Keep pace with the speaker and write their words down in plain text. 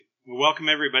Welcome,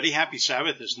 everybody. Happy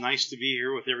Sabbath. It's nice to be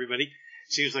here with everybody.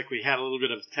 Seems like we had a little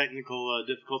bit of technical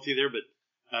difficulty there, but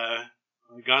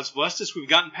God's blessed us. We've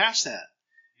gotten past that.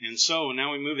 And so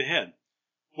now we move ahead.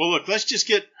 Well, look, let's just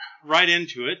get right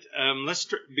into it. Let's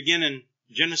begin in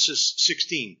Genesis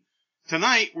 16.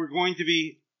 Tonight, we're going to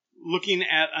be looking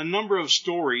at a number of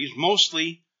stories, most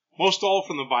all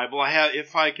from the Bible.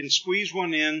 If I can squeeze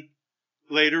one in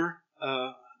later,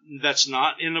 that's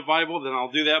not in the Bible, then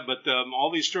I'll do that. But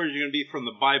all these stories are going to be from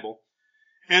the Bible.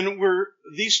 And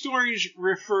these stories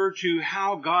refer to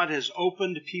how God has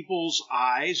opened people's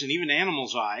eyes and even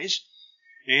animals' eyes.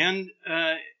 And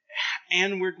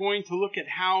we're going to look at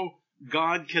how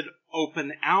God could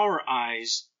open our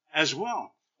eyes as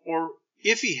well. Or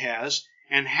if He has,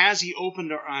 and has He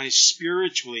opened our eyes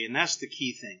spiritually? And that's the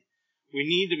key thing. We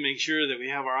need to make sure that we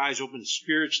have our eyes open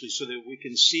spiritually so that we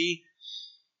can see,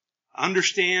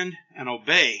 understand, and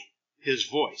obey His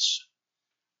voice.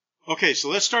 Okay, so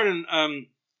let's start in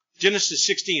Genesis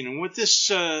 16. And what this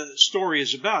story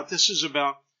is about, this is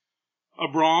about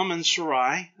Abram and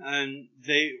Sarai. And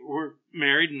they were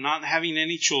married and not having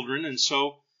any children. And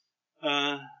so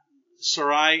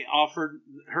Sarai offered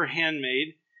her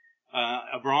handmaid.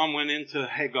 Abram went into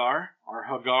Hagar.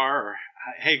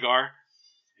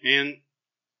 And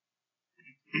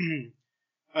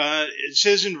it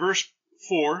says in verse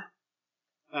 4,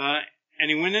 and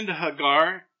he went into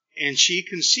Hagar, and she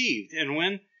conceived. And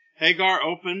when Hagar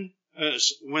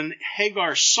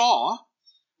saw,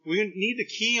 we need to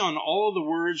key on all of the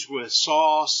words with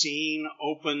saw, seen,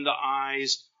 opened,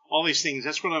 eyes, all these things.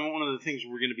 That's one of the things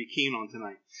we're going to be keying on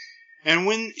tonight. And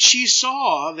when she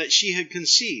saw that she had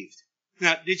conceived.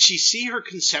 Now, did she see her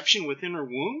conception within her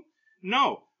womb?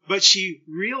 No, but she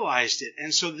realized it.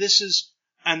 And so this is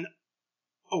an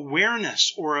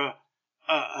awareness or a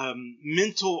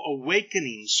mental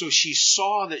awakening. So she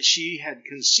saw that she had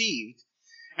conceived.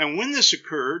 And when this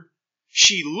occurred,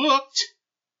 she looked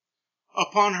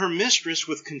upon her mistress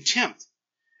with contempt.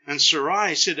 And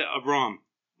Sarai said to Abram,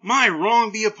 "My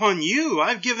wrong be upon you.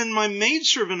 I've given my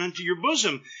maidservant unto your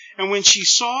bosom." And when she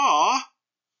saw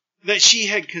that she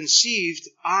had conceived,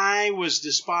 I was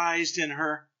despised in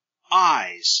her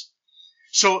eyes.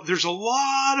 So there's a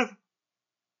lot of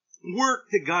work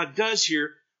that God does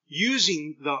here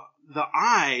using the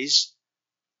eyes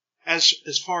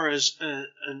as far as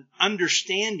an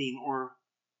understanding or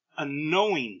a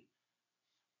knowing.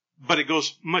 But it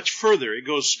goes much further. It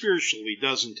goes spiritually,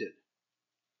 doesn't it?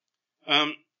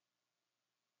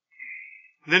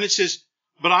 Then it says,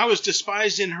 "But I was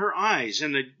despised in her eyes,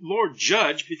 and the Lord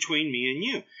judged between me and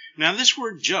you." Now this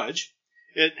word judge,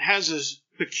 it has a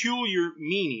peculiar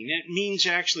meaning. It means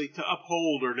actually to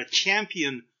uphold or to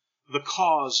champion the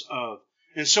cause of.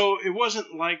 And so it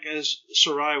wasn't like as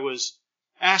Sarai was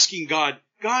asking God,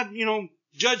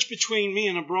 judge between me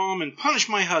and Abram and punish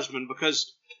my husband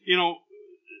because,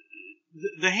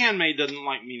 the handmaid doesn't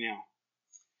like me now.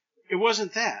 It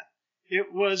wasn't that.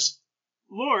 It was,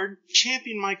 Lord,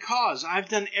 champion my cause. I've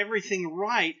done everything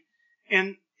right.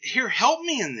 And here, help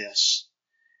me in this.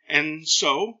 And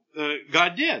so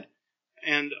God did.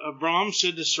 And Abram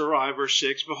said to Sarai, verse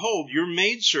 6, "Behold, your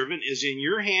maidservant is in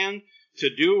your hand to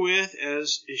do with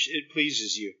as it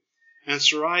pleases you." And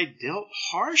Sarai dealt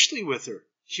harshly with her.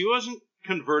 She wasn't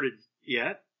converted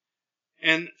yet.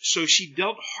 And so she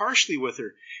dealt harshly with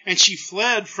her. And she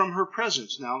fled from her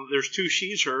presence. Now, there's two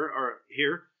she's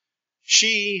here.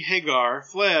 She, Hagar,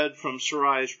 fled from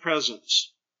Sarai's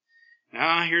presence.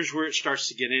 Now, here's where it starts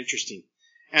to get interesting.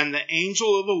 And the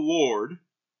angel of the Lord,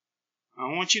 I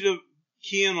want you to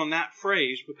key in on that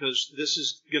phrase because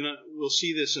we'll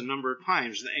see this a number of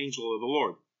times, the angel of the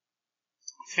Lord,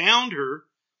 found her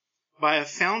by a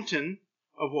fountain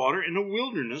of water in a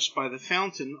wilderness by the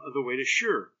fountain of the way to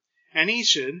Shur. And he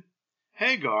said,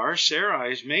 "Hagar,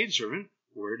 Sarai's maidservant,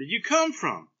 where did you come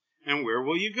from? And where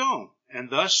will you go?"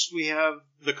 And thus we have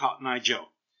the Cotton Eye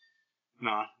Joe.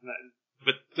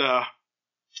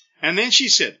 And then she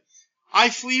said, "I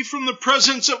flee from the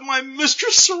presence of my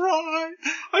mistress Sarai.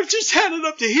 I've just had it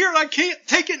up to here. I can't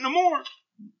take it no more."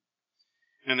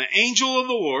 And the angel of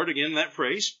the Lord, again that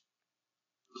phrase,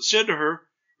 said to her,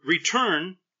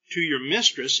 "Return to your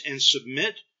mistress and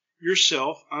submit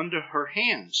yourself unto her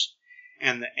hands."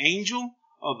 And the angel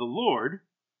of the Lord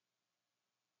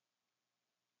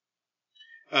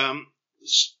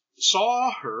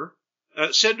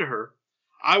said to her,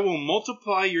 "I will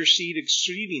multiply your seed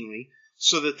exceedingly,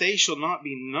 so that they shall not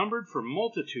be numbered for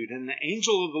multitude." And the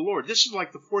angel of the Lord, this is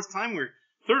like the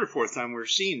third or fourth time we're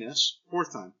seeing this,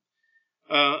 fourth time,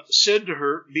 said to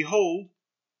her, "Behold."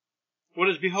 What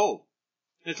is behold?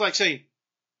 It's like saying,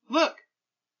 look.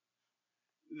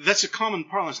 That's a common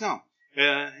parlance now.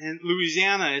 In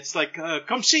Louisiana, it's like,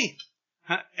 come see.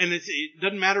 And it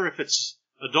doesn't matter if it's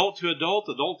adult to adult,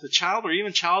 adult to child, or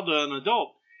even child to an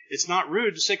adult. It's not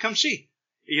rude to say, come see.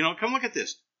 Come look at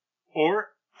this. Or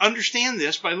understand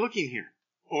this by looking here.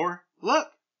 Or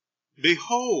look,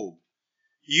 behold,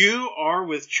 you are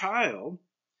with child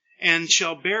and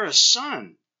shall bear a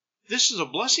son. This is a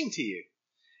blessing to you.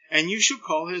 And you shall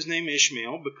call his name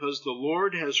Ishmael, because the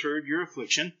Lord has heard your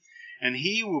affliction, and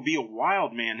he will be a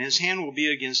wild man. His hand will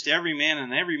be against every man,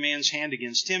 and every man's hand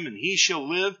against him, and he shall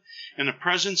live in the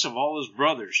presence of all his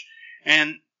brothers.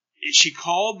 And she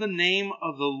called the name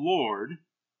of the Lord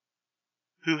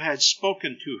who had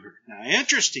spoken to her. Now,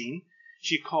 interesting,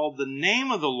 she called the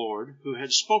name of the Lord who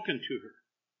had spoken to her.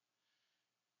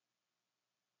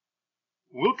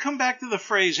 We'll come back to the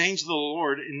phrase angel of the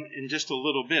Lord in just a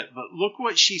little bit, but look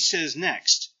what she says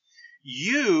next.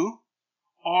 You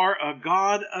are a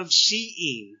God of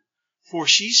seeing, for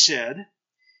she said,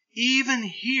 even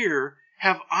here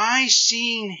have I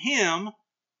seen him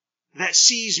that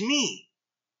sees me.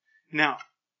 Now,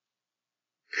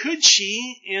 could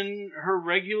she, in her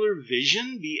regular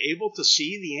vision, be able to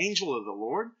see the angel of the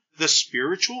Lord, the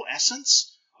spiritual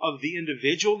essence of the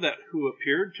individual who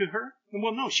appeared to her?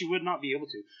 Well, no, she would not be able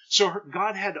to. So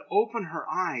God had to open her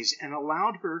eyes and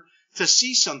allowed her to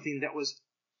see something that was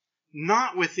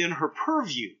not within her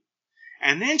purview.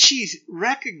 And then she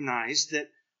recognized that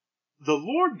the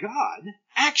Lord God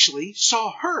actually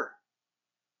saw her.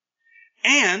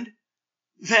 And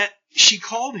that she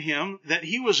called him that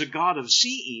he was a God of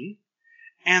seeing,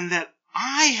 and that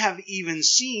I have even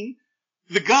seen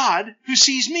the God who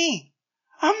sees me.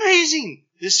 Amazing!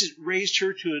 This has raised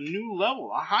her to a new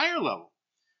level, a higher level.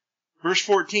 Verse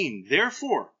 14,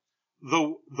 therefore,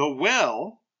 the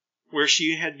well where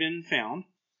she had been found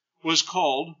was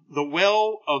called the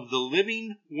well of the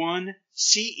living one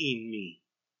seeing me.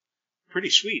 Pretty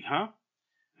sweet, huh?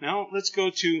 Now let's go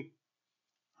to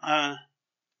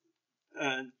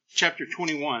chapter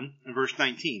 21 and verse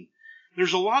 19.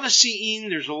 There's a lot of seeing,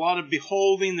 there's a lot of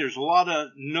beholding, there's a lot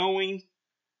of knowing.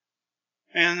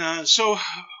 And so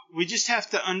we just have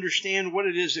to understand what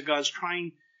it is that God's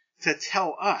trying to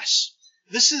tell us.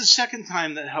 This is the second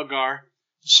time that Hagar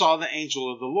saw the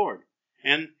angel of the Lord.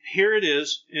 And here it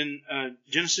is in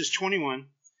Genesis 21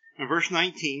 and verse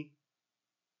 19.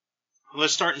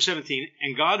 Let's start in 17.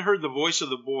 And God heard the voice of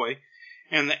the boy,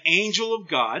 and the angel of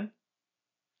God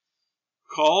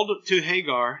called to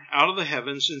Hagar out of the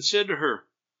heavens and said to her,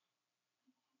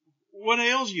 what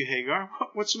ails you, Hagar?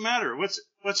 What's the matter? What's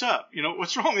up?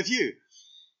 What's wrong with you?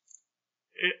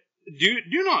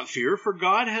 Do not fear, for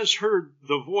God has heard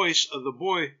the voice of the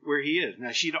boy where he is.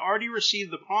 Now, she'd already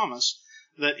received the promise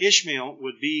that Ishmael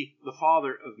would be the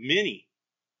father of many,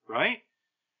 right?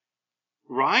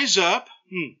 Rise up.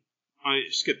 I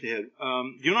skipped ahead.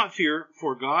 Do not fear,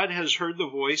 for God has heard the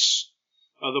voice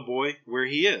of the boy where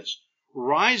he is.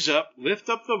 Rise up, lift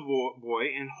up the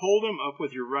boy, and hold him up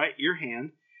with your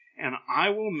hand, and I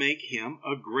will make him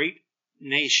a great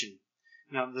nation.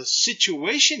 Now, the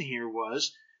situation here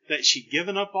was that she'd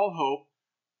given up all hope.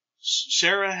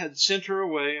 Sarah had sent her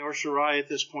away, or Sarai at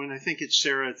this point. I think it's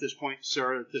Sarah at this point.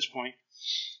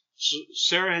 So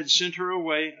Sarah had sent her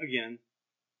away again,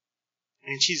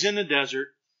 and she's in the desert,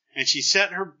 and she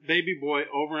set her baby boy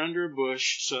over under a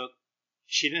bush so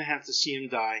she didn't have to see him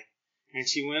die. And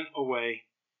she went away,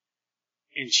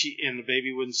 and the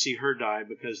baby wouldn't see her die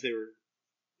because they were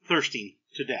thirsting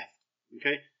to death.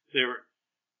 Okay,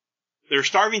 they were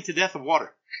starving to death of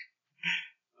water.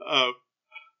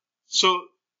 So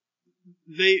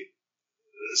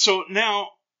now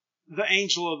the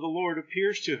angel of the Lord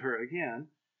appears to her again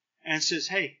and says,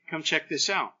 "Hey, come check this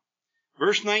out."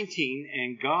 Verse 19,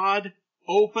 and God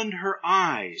opened her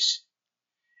eyes,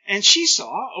 and she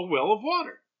saw a well of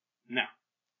water. Now,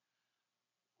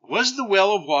 was the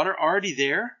well of water already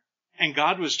there, and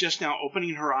God was just now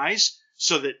opening her eyes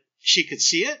so that she could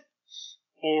see it?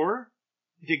 Or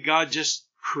did God just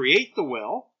create the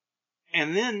well,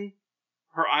 and then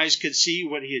her eyes could see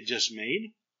what he had just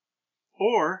made?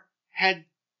 Or had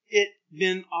it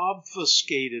been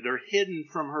obfuscated or hidden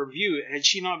from her view? Had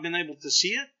she not been able to see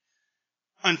it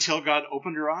until God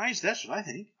opened her eyes? That's what I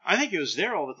think. I think it was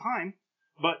there all the time,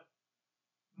 but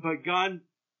God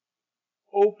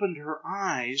opened her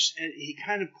eyes, and he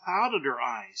kind of clouded her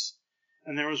eyes,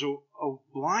 and there was a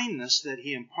blindness that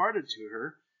he imparted to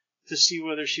her to see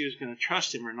whether she was going to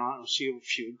trust him or not, and see if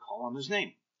she would call on his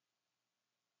name.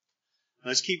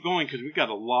 Let's keep going, because we've got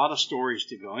a lot of stories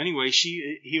to go. Anyway,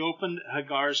 he opened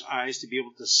Hagar's eyes to be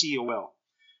able to see a well.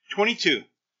 22,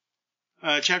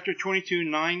 chapter 22,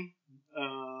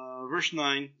 verse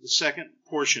 9, the second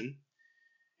portion.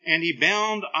 And he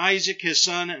bound Isaac his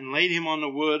son and laid him on the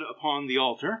wood upon the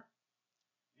altar.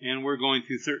 And we're going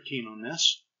through 13 on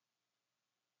this.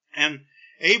 And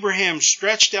Abraham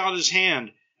stretched out his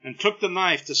hand and took the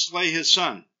knife to slay his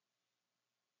son.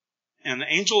 And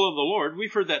the angel of the Lord,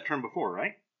 we've heard that term before,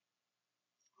 right?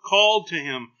 Called to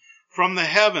him from the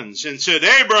heavens and said,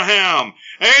 Abraham,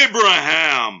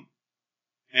 Abraham.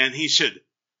 And he said,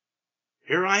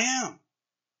 here I am.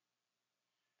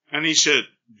 And he said,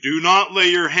 do not lay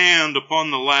your hand upon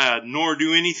the lad, nor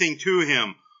do anything to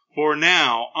him, for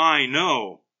now I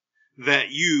know that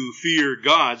you fear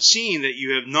God, seeing that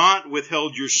you have not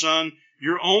withheld your son,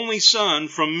 your only son,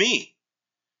 from me.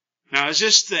 Now, is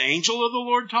this the angel of the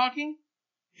Lord talking?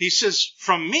 He says,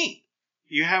 from me.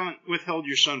 You haven't withheld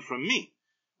your son from me.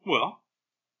 Well,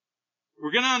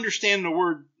 we're going to understand the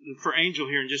word for angel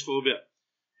here in just a little bit.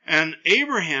 And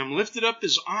Abraham lifted up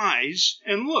his eyes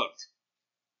and looked.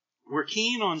 We're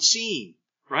keen on seeing,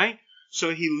 right?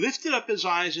 So he lifted up his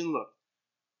eyes and looked.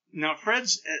 Now, Fred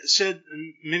said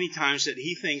many times that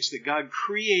he thinks that God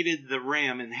created the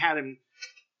ram and had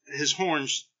his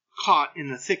horns caught in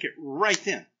the thicket right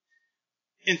then.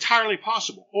 Entirely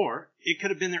possible. Or it could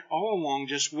have been there all along,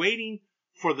 just waiting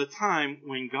for the time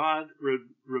when God would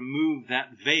remove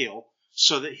that veil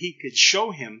so that he could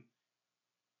show him.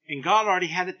 And God already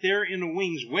had it there in the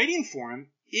wings waiting for him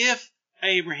if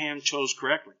Abraham chose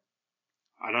correctly.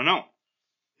 I don't know.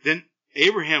 Then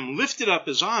Abraham lifted up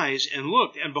his eyes and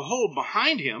looked, and behold,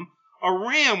 behind him a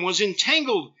ram was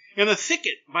entangled in a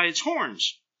thicket by its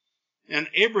horns. And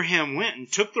Abraham went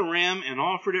and took the ram and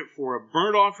offered it for a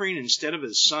burnt offering instead of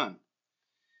his son.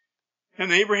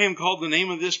 And Abraham called the name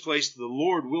of this place, the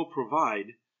Lord will provide,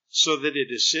 so that it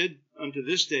is said unto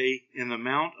this day, in the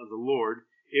mount of the Lord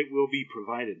it will be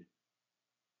provided.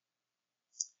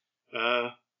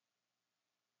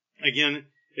 Again,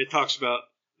 it talks about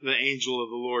the angel of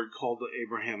the Lord called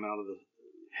Abraham out of the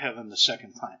heaven the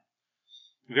second time.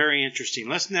 Very interesting.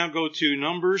 Let's now go to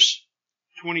Numbers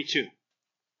 22.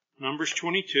 Numbers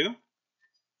 22.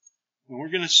 And we're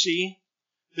going to see,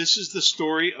 this is the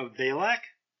story of Balak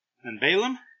and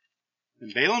Balaam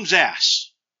and Balaam's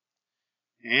ass.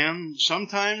 And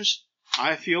sometimes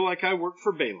I feel like I work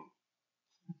for Balaam.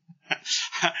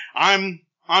 I'm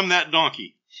that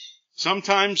donkey.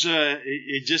 Sometimes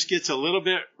it just gets a little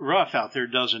bit rough out there,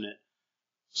 doesn't it?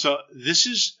 So this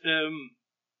is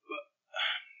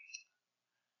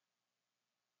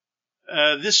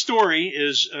this story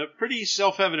is pretty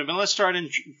self-evident. But let's start in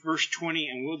verse 20,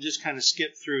 and we'll just kind of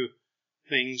skip through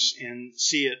things and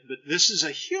see it. But this is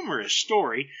a humorous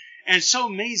story, and it's so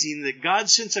amazing that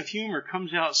God's sense of humor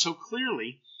comes out so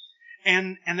clearly,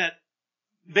 and that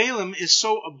Balaam is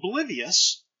so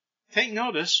oblivious. Take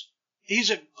notice.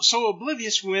 He's so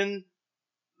oblivious when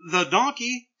the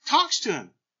donkey talks to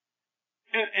him.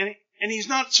 And he's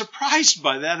not surprised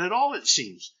by that at all, it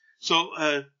seems.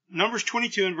 So, Numbers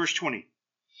 22 and verse 20.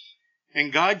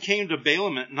 And God came to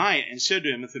Balaam at night and said to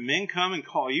him, if the men come and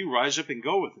call you, rise up and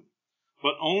go with them.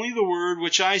 But only the word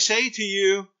which I say to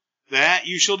you, that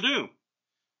you shall do.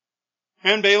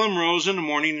 And Balaam rose in the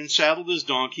morning and saddled his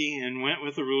donkey and went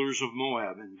with the rulers of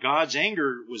Moab. And God's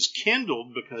anger was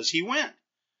kindled because he went.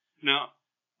 Now,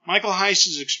 Michael Heiss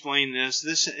has explained this.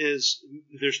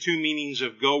 There's two meanings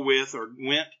of go with or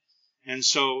went. And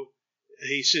so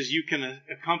he says you can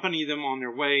accompany them on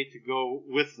their way to go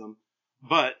with them.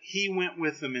 But he went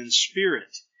with them in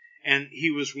spirit. And he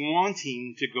was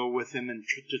wanting to go with them and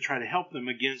to try to help them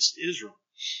against Israel.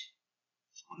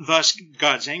 Thus,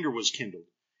 God's anger was kindled.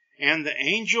 And the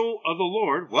angel of the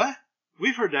Lord, what?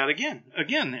 We've heard that again.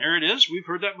 Again, there it is. We've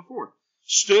heard that before.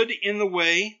 Stood in the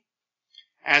way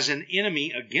as an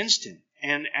enemy against him.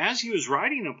 And as he was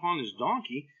riding upon his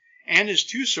donkey, and his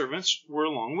two servants were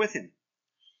along with him.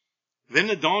 Then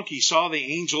the donkey saw the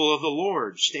angel of the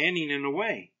Lord standing in the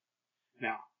way.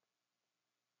 Now,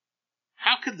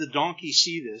 how could the donkey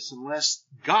see this unless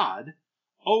God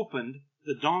opened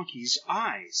the donkey's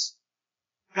eyes?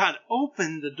 God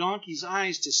opened the donkey's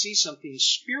eyes to see something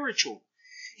spiritual.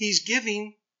 He's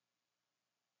giving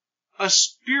a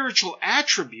spiritual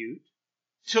attribute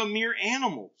to a mere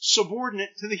animal,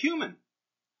 subordinate to the human.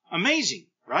 Amazing,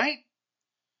 right?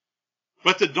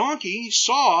 But the donkey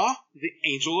saw the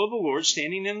angel of the Lord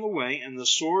standing in the way and the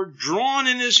sword drawn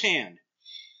in his hand.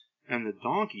 And the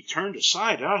donkey turned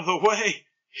aside out of the way.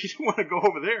 He didn't want to go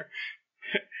over there.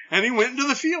 And he went into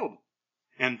the field.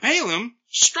 And Balaam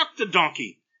struck the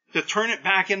donkey to turn it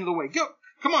back into the way. Go,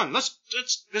 come on, let's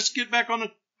get back on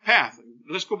the path.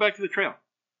 Let's go back to the trail.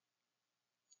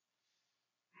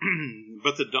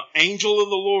 But the angel of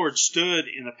the Lord stood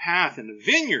in a path in the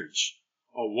vineyards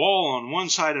a wall on one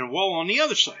side and a wall on the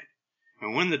other side.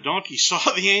 And when the donkey saw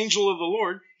the angel of the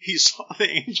Lord, he saw the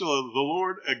angel of the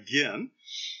Lord again.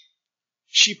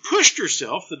 She pushed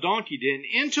herself, the donkey did,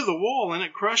 into the wall, and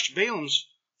it crushed Balaam's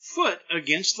foot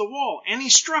against the wall, and he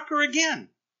struck her again.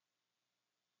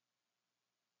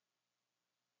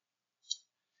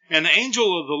 And the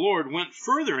angel of the Lord went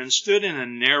further and stood in a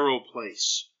narrow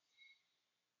place.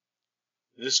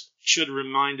 This should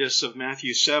remind us of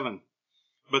Matthew 7.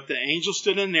 But the angel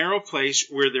stood in a narrow place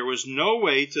where there was no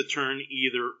way to turn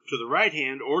either to the right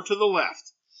hand or to the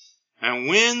left. And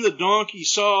when the donkey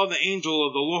saw the angel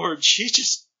of the Lord, she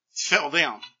just fell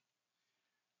down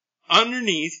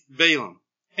underneath Balaam.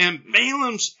 And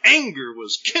Balaam's anger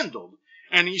was kindled,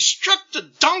 and he struck the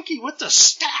donkey with the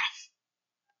staff.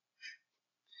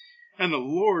 And the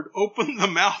Lord opened the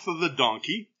mouth of the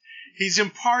donkey. He's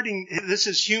imparting, this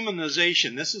is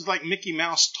humanization. This is like Mickey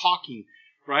Mouse talking,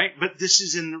 right? But this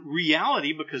is in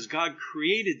reality because God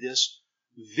created this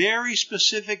very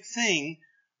specific thing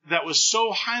that was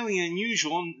so highly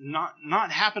unusual,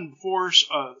 not happened before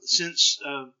since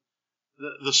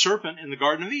the serpent in the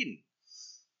Garden of Eden.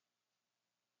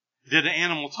 Did an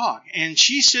animal talk? And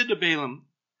she said to Balaam,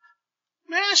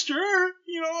 Master,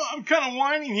 I'm kind of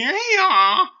whining here.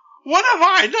 Hey, what have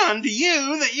I done to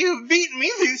you that you've beaten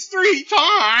me these 3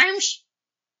 times?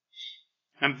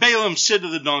 And Balaam said to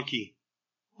the donkey,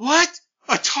 What?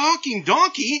 A talking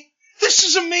donkey? This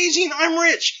is amazing. I'm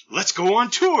rich. Let's go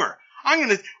on tour. I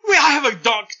have a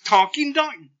talking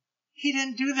donkey. He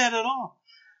didn't do that at all.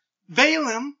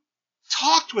 Balaam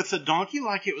talked with the donkey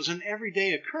like it was an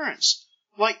everyday occurrence,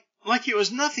 like it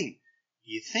was nothing.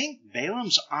 Do you think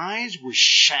Balaam's eyes were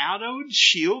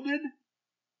shielded?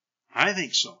 I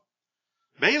think so.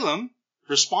 Balaam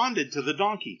responded to the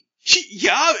donkey.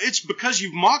 Yeah, it's because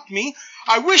you've mocked me.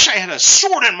 I wish I had a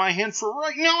sword in my hand, for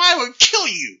right now I would kill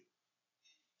you.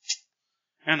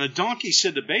 And the donkey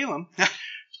said to Balaam,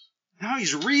 now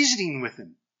he's reasoning with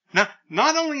him. Now,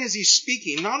 not only is he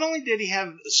speaking, not only did he have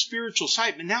a spiritual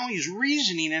sight, but now he's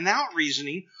reasoning and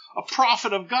out-reasoning a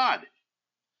prophet of God.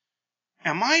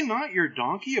 Am I not your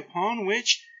donkey upon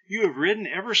which you have ridden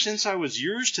ever since I was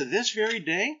yours to this very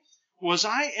day? Was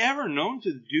I ever known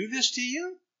to do this to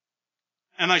you?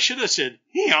 And I should have said,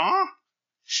 yeah.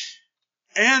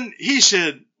 And he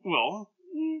said, well,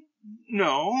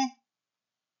 no.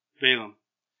 Balaam.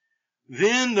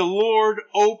 Then the Lord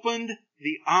opened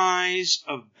the eyes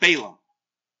of Balaam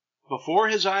before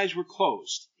his eyes were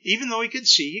closed. Even though he could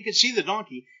see the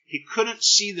donkey, he couldn't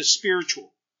see the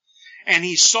spiritual. And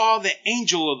he saw the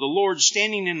angel of the Lord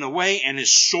standing in the way and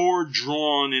his sword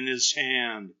drawn in his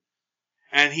hand.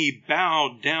 And he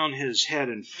bowed down his head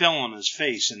and fell on his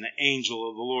face. And the angel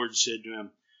of the Lord said to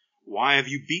him, Why have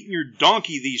you beaten your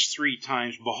donkey these 3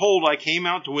 times? Behold, I came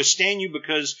out to withstand you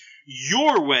because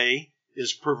your way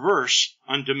is perverse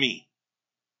unto me.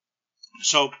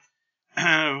 So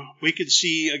we could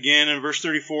see again in verse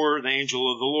 34, the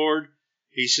angel of the Lord.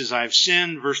 He says, I've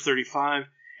sinned. Verse 35,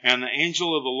 and the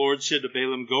angel of the Lord said to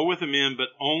Balaam, Go with him in, but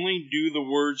only do the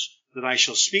words that I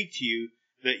shall speak to you,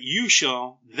 that you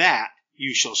shall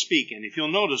speak. And if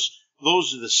you'll notice,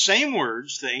 those are the same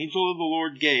words the angel of the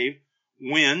Lord gave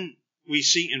when we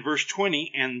see in verse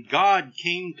 20, and God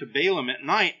came to Balaam at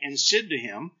night and said to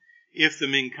him, If the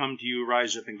men come to you,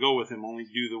 rise up and go with them, only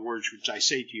do the words which I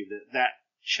say to you, that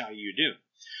shall you do.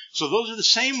 So those are the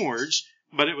same words,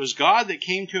 but it was God that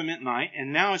came to him at night,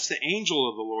 and now it's the angel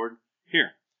of the Lord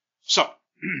here. So,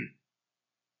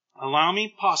 allow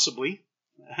me possibly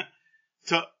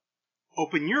to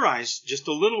open your eyes just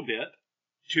a little bit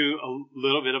to a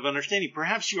little bit of understanding.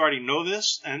 Perhaps you already know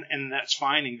this, and that's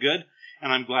fine and good,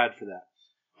 and I'm glad for that.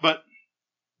 But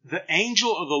the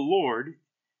angel of the Lord,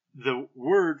 the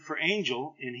word for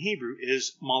angel in Hebrew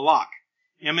is malak,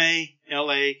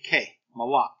 M-A-L-A-K,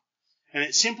 malak, and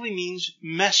it simply means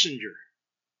messenger.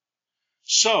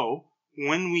 So,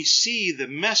 when we see the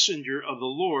messenger of the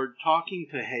Lord talking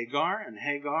to Hagar and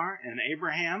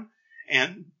Abraham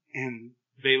and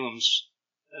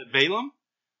Balaam,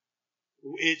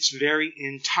 it's very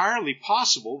entirely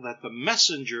possible that the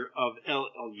messenger of El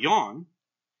Elyon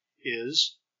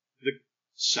is the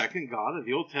second God of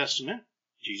the Old Testament,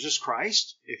 Jesus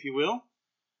Christ, if you will,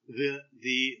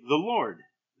 the Lord,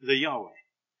 the Yahweh.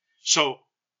 So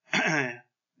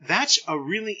that's a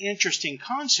really interesting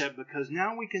concept, because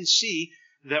now we can see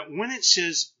that when it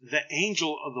says the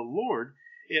angel of the Lord,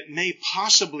 it may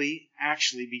possibly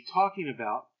actually be talking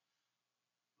about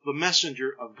the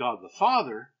messenger of God the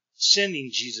Father sending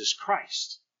Jesus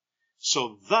Christ.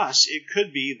 So thus it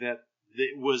could be that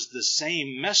it was the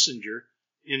same messenger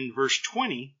in verse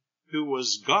 20 who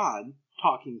was God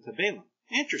talking to Balaam.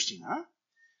 Interesting, huh?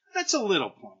 That's a little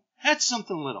point. That's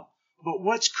something little. But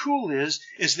what's cool is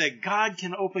that God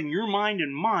can open your mind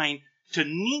and mine to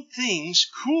neat things,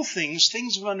 cool things,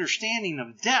 things of understanding,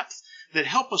 of depth, that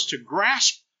help us to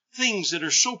grasp things that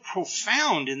are so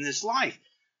profound in this life.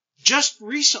 Just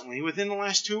recently, within the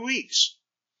last 2 weeks,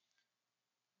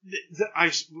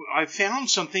 I found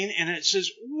something and it says,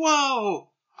 whoa,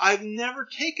 I've never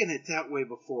taken it that way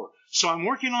before. So I'm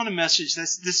working on a message.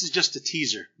 This is just a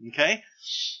teaser, okay?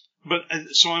 But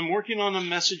so I'm working on a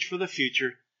message for the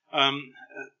future,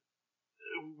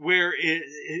 where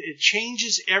it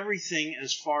changes everything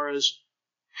as far as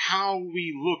how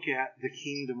we look at the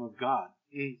kingdom of God.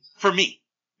 For me,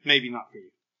 maybe not for you.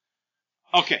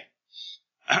 Okay.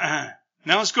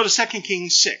 Now let's go to 2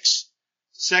 Kings 6.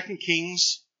 2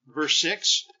 Kings verse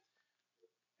 6.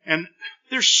 And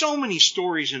there's so many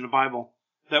stories in the Bible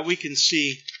that we can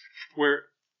see where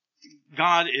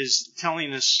God is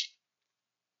telling us,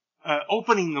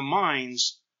 opening the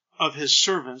minds of his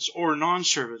servants or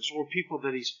non-servants or people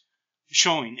that he's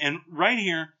showing. And right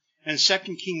here in 2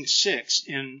 Kings 6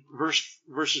 in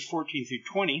verses 14 through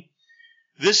 20,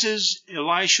 this is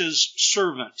Elisha's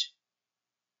servant.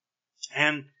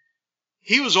 And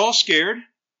he was all scared.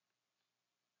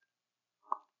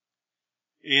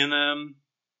 In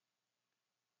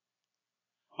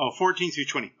 14 through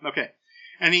 20. Okay.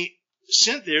 And he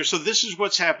sent there, so this is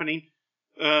what's happening.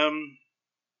 A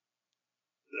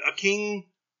king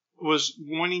was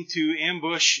wanting to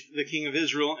ambush the king of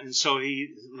Israel, and so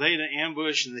he laid an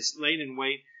ambush, and they laid in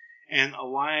wait, and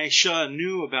Elisha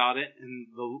knew about it, and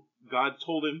God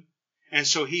told him, and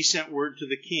so he sent word to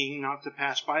the king not to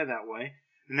pass by that way.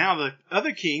 And now the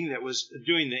other king that was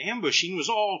doing the ambushing was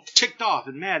all ticked off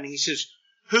and mad, and he says,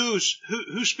 who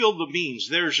spilled the beans?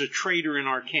 There's a traitor in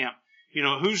our camp.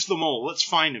 Who's the mole? Let's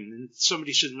find him. And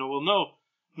somebody said, no,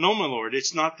 my lord,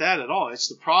 it's not that at all. It's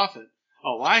the prophet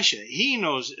Elisha. He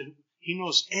knows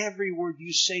every word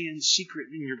you say in secret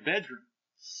in your bedroom.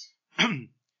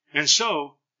 And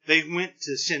so they went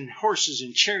to send horses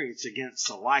and chariots against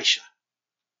Elisha.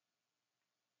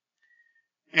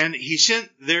 And he sent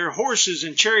their horses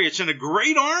and chariots in a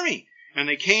great army. And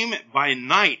they came by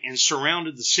night and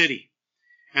surrounded the city.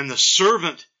 And the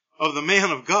servant of the man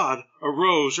of God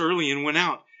arose early and went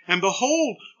out. And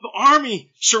behold, the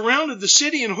army surrounded the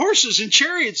city in horses and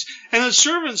chariots. And the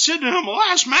servant said to him,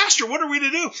 alas, master, what are we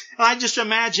to do? And I just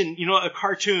imagine, a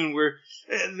cartoon where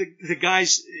the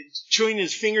guy's chewing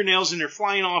his fingernails and they're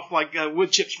flying off like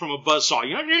wood chips from a buzzsaw.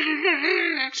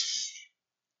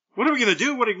 What are we going to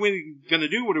do? What are we going to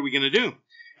do? What are we going to do?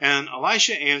 And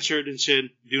Elisha answered and said,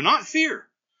 do not fear,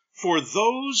 for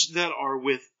those that are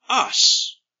with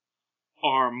us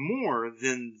are more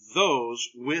than those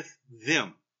with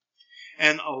them.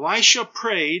 And Elisha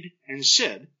prayed and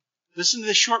said, listen to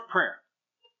this short prayer.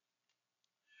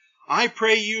 I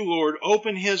pray you, Lord,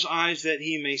 open his eyes that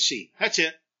he may see. That's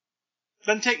it.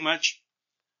 Doesn't take much.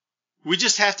 We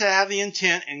just have to have the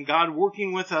intent and God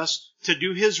working with us to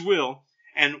do his will.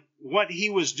 And what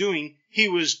he was doing, he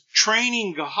was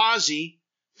training Gehazi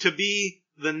to be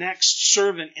the next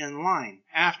servant in line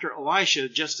after Elisha,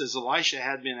 just as Elisha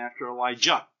had been after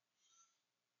Elijah.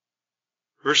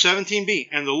 Verse 17b,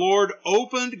 and the Lord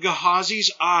opened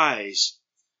Gehazi's eyes,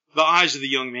 the eyes of the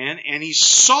young man, and he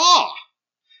saw,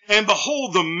 and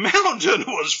behold, the mountain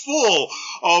was full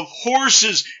of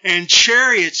horses and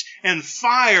chariots and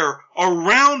fire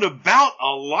around about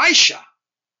Elisha.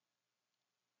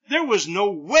 There was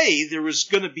no way there was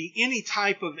going to be any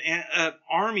type of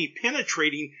army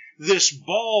penetrating this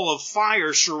ball of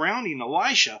fire surrounding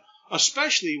Elisha,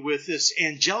 especially with this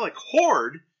angelic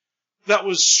horde that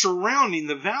was surrounding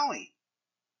the valley.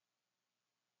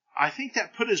 I think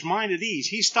that put his mind at ease.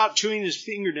 He stopped chewing his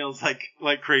fingernails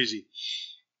like crazy.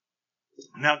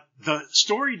 Now, the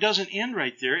story doesn't end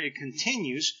right there. It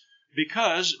continues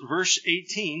because, verse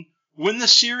 18, when the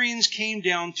Syrians came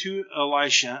down to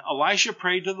Elisha, Elisha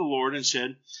prayed to the Lord and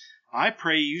said, I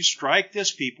pray you strike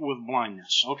this people with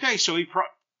blindness. Okay, so he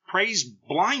prays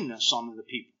blindness onto the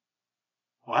people.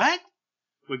 What?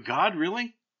 Would God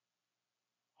really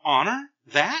honor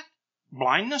that?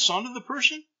 Blindness onto the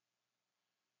person?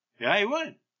 Yeah, he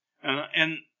would.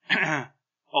 And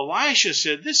Elisha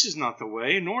said, this is not the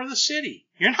way, nor the city.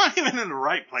 You're not even in the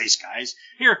right place, guys.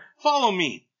 Here, follow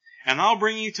me, and I'll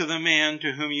bring you to the man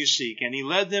to whom you seek. And he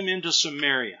led them into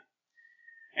Samaria.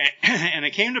 And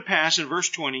it came to pass in verse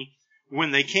 20,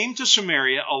 when they came to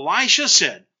Samaria, Elisha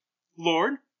said,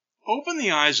 Lord, open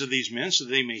the eyes of these men so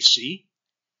they may see.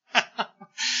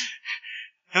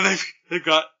 And they've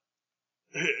got,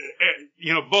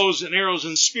 bows and arrows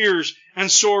and spears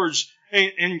and swords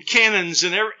and cannons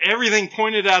and everything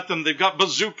pointed at them. They've got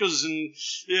bazookas and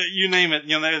you name it.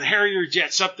 You know, the Harrier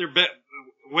jets up there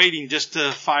waiting just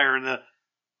to fire.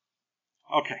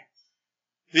 Okay.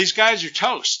 These guys are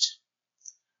toast.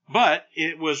 But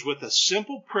it was with a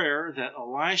simple prayer that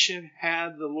Elisha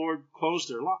had the Lord close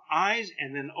their eyes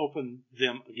and then open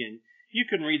them again. You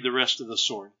can read the rest of the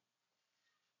story.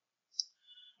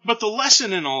 But the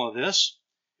lesson in all of this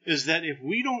is that if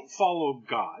we don't follow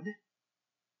God,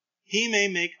 He may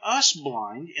make us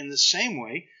blind in the same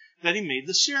way that He made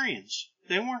the Syrians.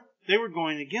 They were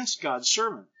going against God's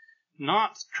servant,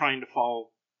 not trying to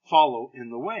follow in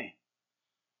the way.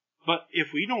 But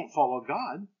if we don't follow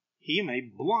God, He may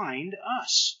blind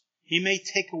us. He may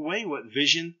take away what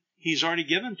vision He's already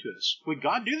given to us. Would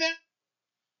God do that?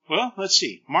 Well, let's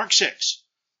see. Mark 6.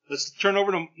 Let's turn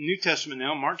over to New Testament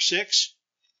now. Mark 6.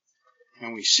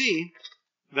 And we see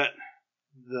that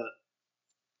the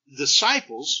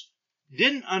disciples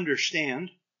didn't understand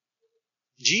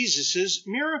Jesus'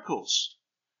 miracles.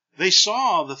 They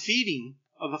saw the feeding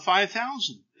of the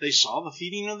 5,000. They saw the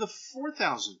feeding of the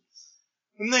 4,000.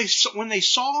 When they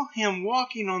saw Him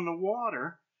walking on the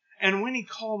water, and when He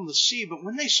calmed the sea, but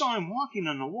when they saw Him walking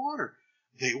on the water,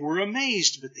 they were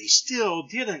amazed, but they still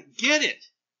didn't get it.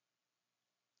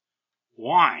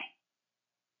 Why?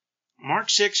 Mark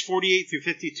 6:48 through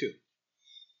 52.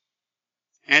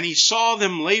 And He saw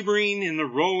them laboring in the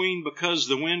rowing because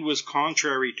the wind was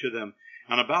contrary to them.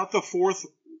 And about the fourth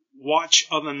watch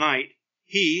of the night,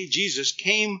 He, Jesus,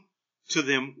 came to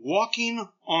them walking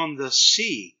on the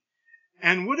sea,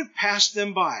 and would have passed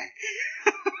them by.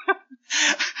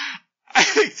 I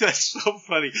think that's so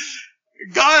funny.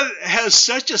 God has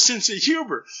such a sense of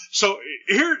humor. So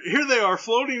here they are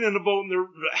floating in a boat, and they're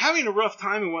having a rough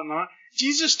time and whatnot.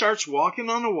 Jesus starts walking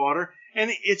on the water,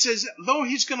 and it's as though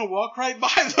He's going to walk right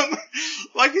by them,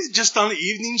 like He's just on an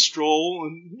evening stroll.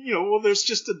 And there's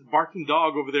just a barking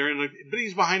dog over there, but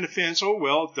He's behind a fence. Oh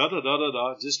well,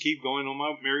 just keep going on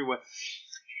my merry way.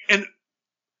 And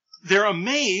they're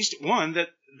amazed, one, that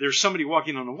there's somebody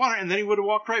walking on the water, and then He would have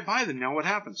walked right by them. Now what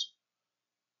happens?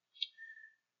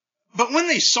 But when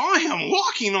they saw Him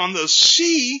walking on the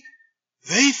sea,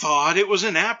 they thought it was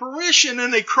an apparition,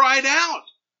 and they cried out.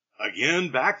 Again,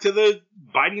 back to the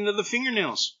biting of the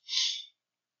fingernails.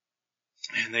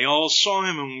 And they all saw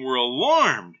Him and were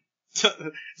alarmed.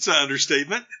 It's an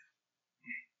understatement.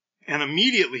 And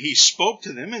immediately He spoke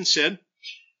to them and said,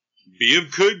 "Be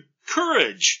of good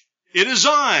courage. It is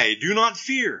I. Do not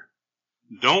fear.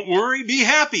 Don't worry. Be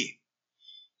happy."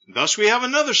 Thus we have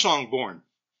another song born.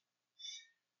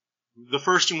 The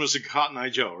first one was the Cotton Eye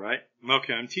Joe, right?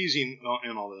 Okay, I'm teasing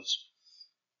in all this.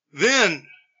 Then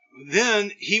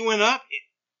He went up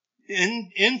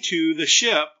into the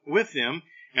ship with them,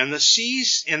 and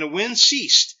the wind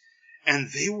ceased, and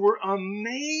they were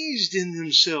amazed in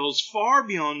themselves far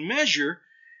beyond measure,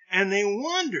 and they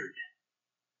wondered.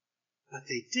 But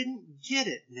they didn't get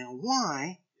it. Now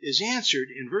why is answered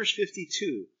in verse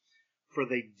 52. For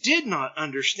they did not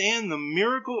understand the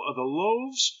miracle of the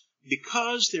loaves,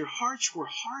 because their hearts were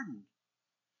hardened.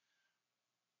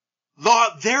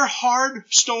 Their hard,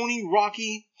 stony,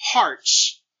 rocky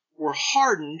hearts were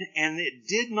hardened, and it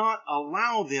did not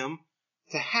allow them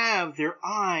to have their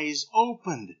eyes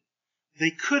opened.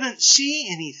 They couldn't see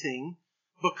anything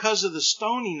because of the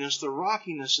stoniness, the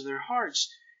rockiness of their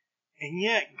hearts. And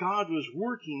yet God was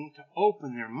working to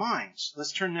open their minds.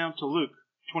 Let's turn now to Luke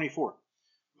 24.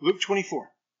 Luke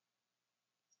 24.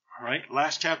 All right,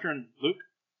 last chapter in Luke.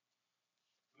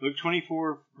 Luke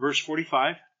 24, verse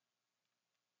 45.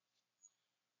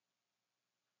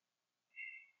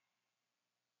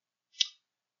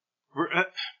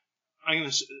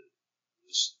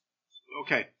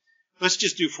 Okay, let's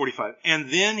just do 45. And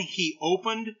then He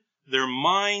opened their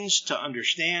minds to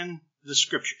understand the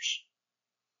Scriptures.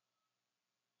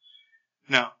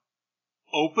 Now,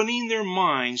 opening their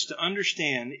minds to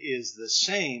understand is the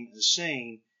same as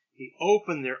saying He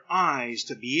opened their eyes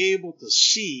to be able to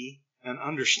see and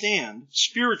understand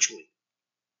spiritually.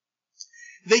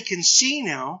 They can see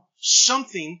now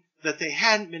something that they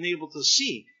hadn't been able to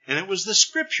see, and it was the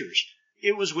Scriptures.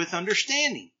 It was with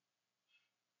understanding.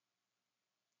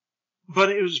 But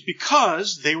it was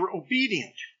because they were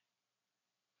obedient.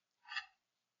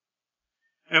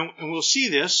 And we'll see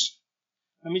this.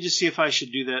 Let me just see if I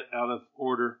should do that out of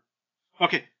order.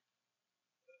 Okay.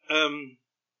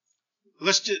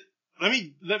 Let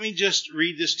me just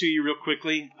read this to you real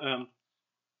quickly.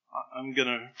 I'm going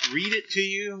to read it to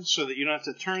you so that you don't have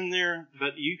to turn there,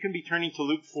 but you can be turning to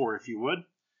Luke 4 if you would.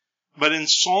 But in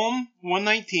Psalm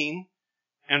 119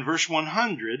 and verse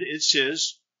 100, it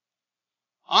says,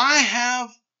 I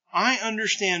I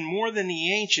understand more than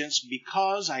the ancients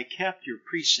because I kept your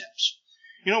precepts.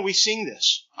 You know, we sing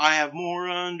this. I have more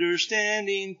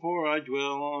understanding, for I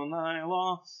dwell on thy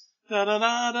law. Da da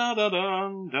da da da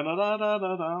da da da da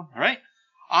da da. All right?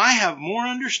 I have more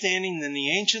understanding than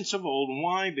the ancients of old.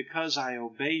 Why? Because I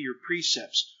obey your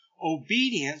precepts.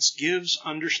 Obedience gives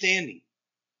understanding.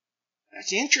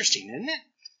 That's interesting, isn't it?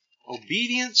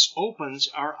 Obedience opens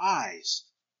our eyes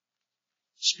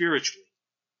spiritually.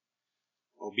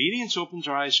 Obedience opens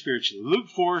our eyes spiritually. Luke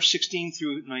 4:16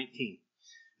 through 19.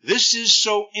 This is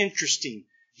so interesting.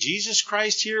 Jesus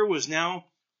Christ here was now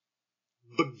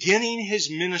beginning his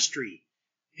ministry.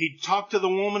 He talked to the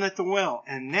woman at the well,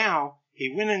 and now he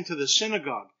went into the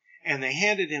synagogue, and they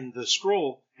handed him the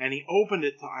scroll, and he opened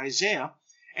it to Isaiah,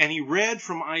 and he read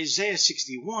from Isaiah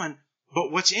 61.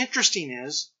 But what's interesting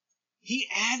is he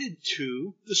added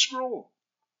to the scroll.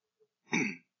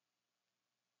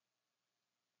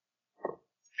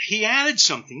 He added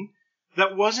something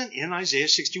that wasn't in Isaiah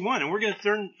 61. And we're going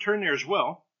to turn there as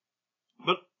well.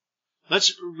 But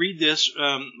let's read this,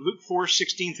 Luke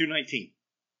 4:16 through 19.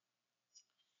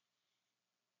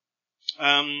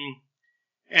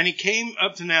 And he came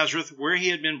up to Nazareth, where he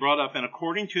had been brought up, and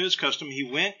according to his custom, he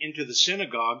went into the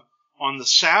synagogue on the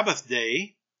Sabbath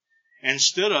day and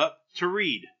stood up to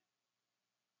read.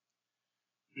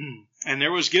 And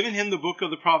there was given him the book of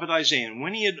the prophet Isaiah. And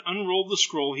when he had unrolled the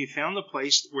scroll, he found the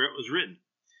place where it was written.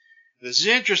 This is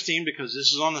interesting because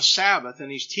this is on the Sabbath,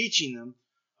 and he's teaching them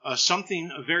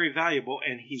something very valuable,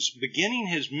 and he's beginning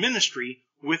his ministry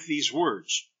with these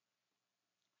words.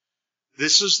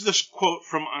 This is the quote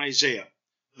from Isaiah.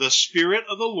 The Spirit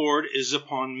of the Lord is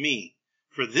upon me.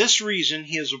 For this reason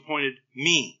he has appointed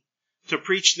me to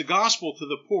preach the gospel to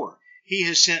the poor. He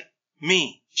has sent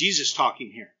me, Jesus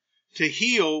talking here, to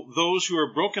heal those who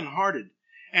are brokenhearted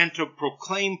and to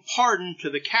proclaim pardon to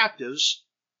the captives.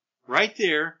 Right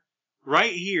there,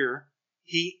 right here,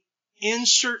 he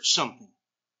inserts something.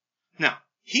 Now,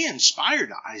 he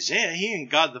inspired Isaiah. He and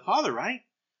God the Father, right?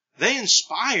 They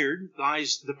inspired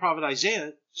the prophet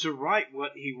Isaiah to write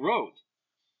what he wrote.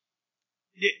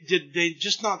 Did they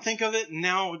just not think of it? And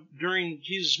now, during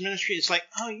Jesus' ministry, it's like,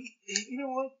 oh, you know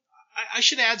what? I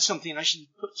should add something. I should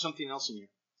put something else in here.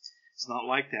 It's not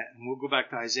like that. And we'll go back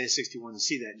to Isaiah 61 and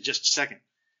see that in just a second.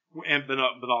 But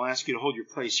I'll ask you to hold your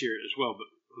place here as well. But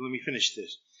let me finish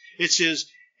this. It says,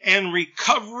 and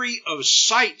recovery of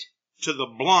sight to the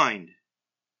blind,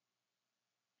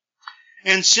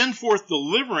 and send forth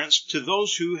deliverance to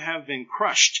those who have been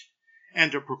crushed,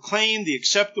 and to proclaim the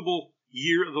acceptable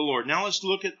year of the Lord. Now let's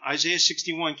look at Isaiah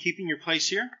 61, keeping your place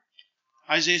here.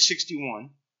 Isaiah 61.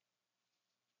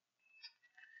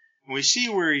 We see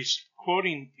where he's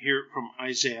quoting here from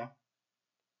Isaiah.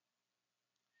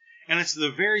 And it's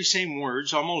the very same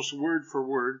words, almost word for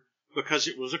word, because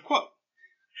it was a quote.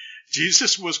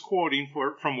 Jesus was quoting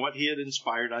from what he had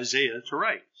inspired Isaiah to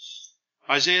write.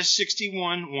 Isaiah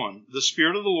 61:1. The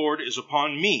Spirit of the Lord is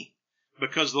upon me,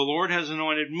 because the Lord has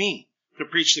anointed me to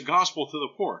preach the gospel to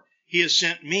the poor. He has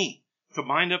sent me to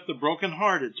bind up the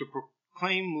brokenhearted, to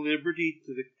proclaim liberty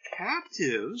to the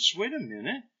captives. Wait a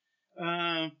minute.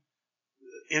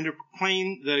 And to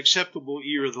proclaim the acceptable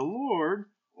year of the Lord.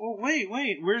 Oh, wait.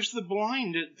 Where's the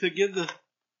blind to give the...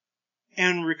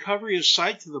 And recovery of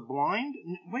sight to the blind?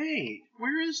 Wait,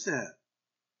 where is that?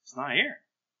 It's not here.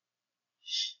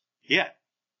 Yet.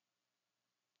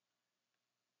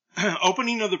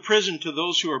 Opening of the prison to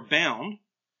those who are bound,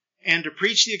 and to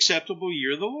preach the acceptable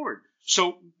year of the Lord.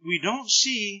 So we don't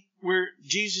see where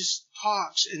Jesus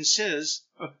talks and says,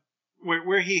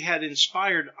 where he had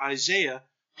inspired Isaiah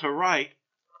to write,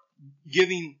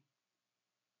 giving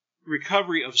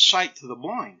recovery of sight to the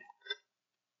blind.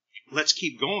 Let's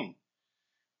keep going.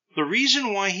 The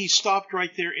reason why he stopped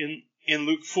right there in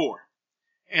Luke 4,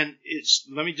 and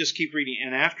let me just keep reading.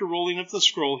 And after rolling up the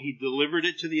scroll, he delivered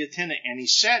it to the attendant, and he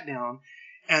sat down,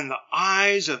 and the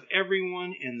eyes of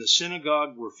everyone in the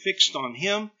synagogue were fixed on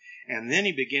him. And then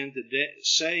he began to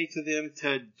say to them,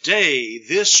 today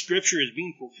this scripture is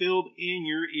being fulfilled in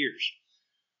your ears.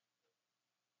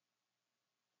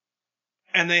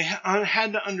 And they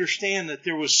had to understand that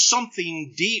there was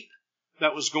something deep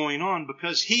that was going on,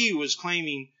 because he was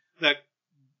claiming that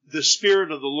the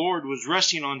Spirit of the Lord was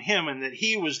resting on him and that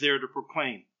he was there to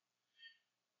proclaim.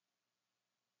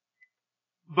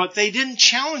 But they didn't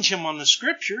challenge him on the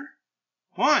scripture.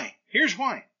 Why? Here's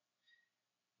why.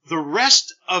 The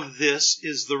rest of this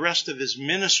is the rest of his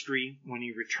ministry when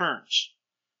he returns.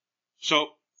 So,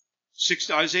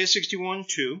 Isaiah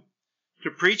 61:2,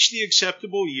 to preach the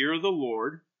acceptable year of the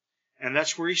Lord, and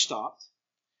that's where he stopped.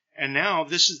 And now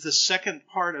this is the second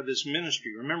part of his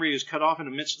ministry. Remember, he was cut off in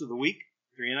the midst of the week,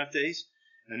 3.5 days.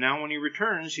 And now when he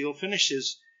returns, he'll finish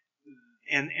his,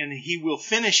 and he will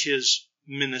finish his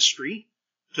ministry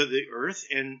to the earth,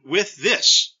 and with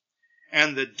this,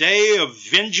 and the day of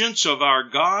vengeance of our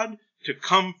God, to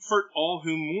comfort all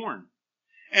who mourn,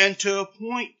 and to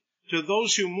appoint to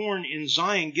those who mourn in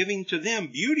Zion, giving to them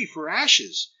beauty for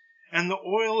ashes, and the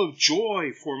oil of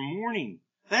joy for mourning.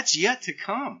 That's yet to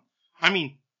come. I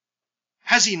mean,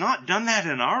 has he not done that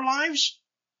in our lives?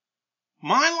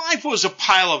 My life was a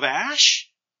pile of ash.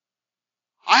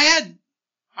 I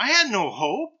had no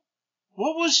hope.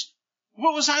 What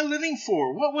was I living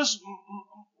for? What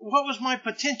was my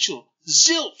potential?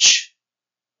 Zilch.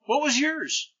 What was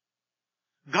yours?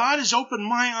 God has opened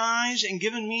my eyes and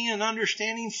given me an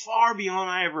understanding far beyond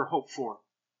I ever hoped for.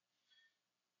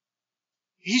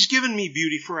 He's given me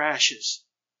beauty for ashes.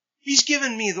 He's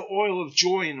given me the oil of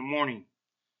joy in the morning.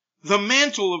 The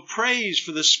mantle of praise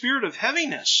for the spirit of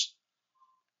heaviness.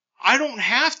 I don't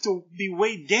have to be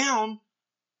weighed down.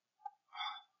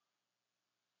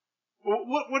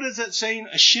 What is that saying?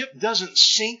 A ship doesn't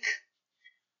sink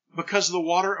because of the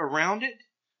water around it.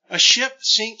 A ship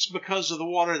sinks because of the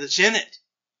water that's in it.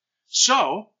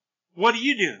 So, what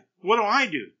do? What do I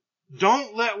do?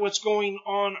 Don't let what's going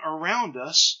on around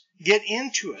us get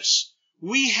into us.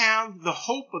 We have the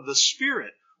hope of the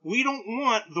Spirit. We don't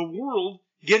want the world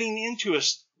getting into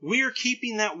us. We are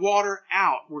keeping that water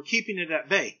out. We're keeping it at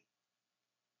bay.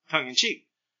 Tongue in cheek.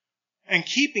 And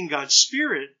keeping God's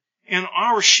Spirit in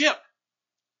our ship.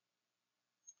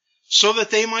 So that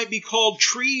they might be called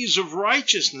trees of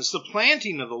righteousness, the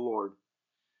planting of the Lord,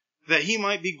 that he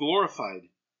might be glorified.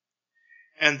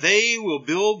 And they will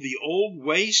build the old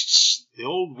wastes, the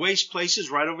old waste places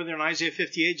right over there in Isaiah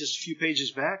 58, just a few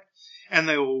pages back. And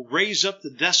they will raise up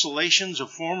the desolations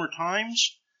of former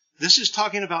times. This is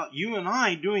talking about you and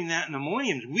I doing that in the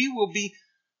millennium. We will be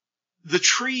the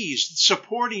trees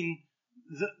supporting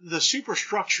the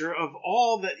superstructure of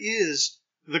all that is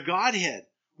the Godhead.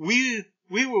 We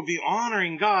will be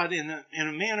honoring God in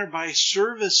a manner by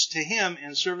service to him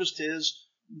and service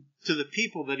to the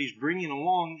people that he's bringing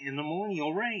along in the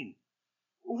millennial reign.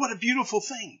 What a beautiful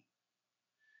thing.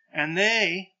 And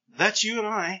they, that's you and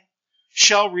I,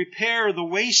 shall repair the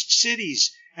waste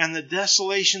cities and the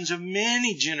desolations of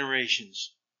many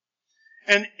generations.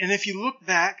 And if you look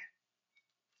back,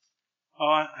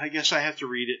 I guess I have to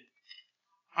read it.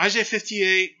 Isaiah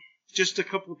 58, just a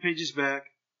couple of pages back,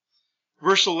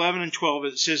 verse 11 and 12,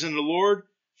 it says, And the Lord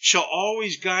shall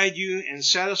always guide you and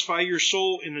satisfy your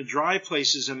soul in the dry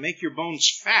places and make your bones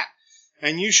fat.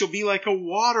 And you shall be like a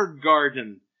watered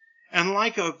garden and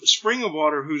like a spring of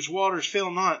water whose waters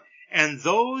fail not. And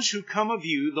those who come of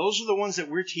you, those are the ones that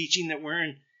we're teaching, that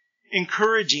we're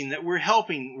encouraging, that we're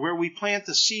helping, where we plant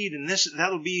the seed. And this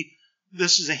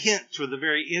is a hint for the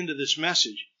very end of this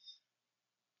message.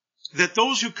 That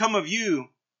those who come of you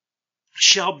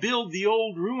shall build the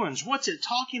old ruins. What's it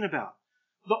talking about?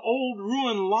 The old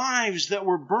ruined lives that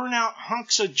were burnt out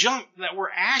hunks of junk, that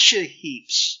were ash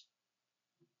heaps.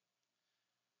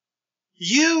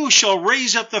 You shall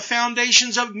raise up the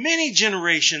foundations of many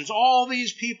generations. All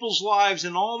these people's lives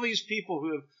and all these people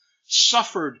who have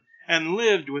suffered and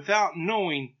lived without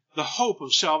knowing the hope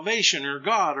of salvation or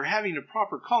God or having a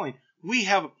proper calling. We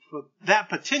have that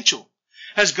potential.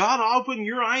 Has God opened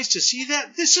your eyes to see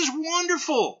that? This is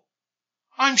wonderful.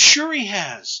 I'm sure he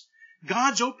has.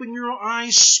 God's opened your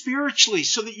eyes spiritually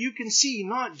so that you can see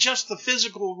not just the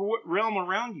physical realm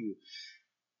around you.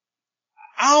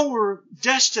 Our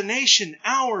destination,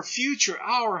 our future,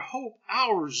 our hope,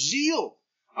 our zeal,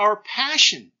 our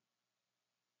passion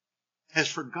is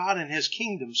for God and his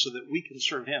kingdom so that we can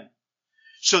serve him.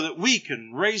 So that we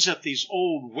can raise up these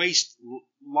old waste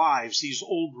lives, these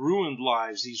old ruined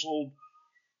lives, these old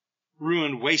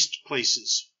ruined waste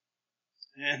places.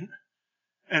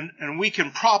 And we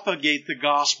can propagate the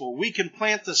gospel. We can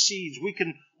plant the seeds. We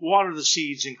can water the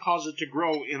seeds and cause it to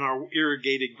grow in our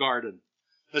irrigated garden.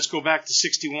 Let's go back to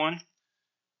 61.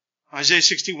 Isaiah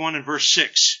 61 and verse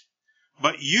 6.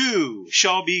 But you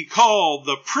shall be called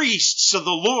the priests of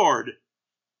the Lord,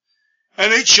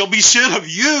 and it shall be said of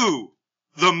you,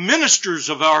 the ministers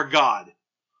of our God.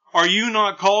 Are you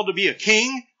not called to be a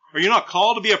king? Are you not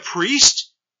called to be a priest?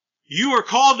 You are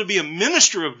called to be a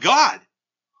minister of God.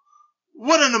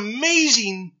 What an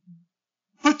amazing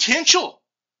potential.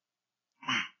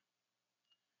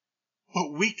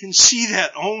 But we can see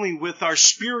that only with our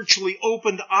spiritually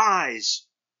opened eyes.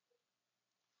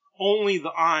 Only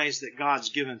the eyes that God's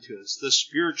given to us, the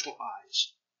spiritual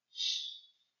eyes.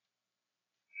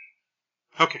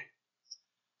 Okay.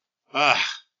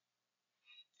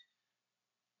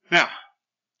 Now,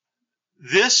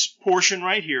 this portion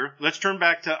right here, let's turn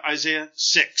back to Isaiah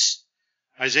 6.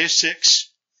 Isaiah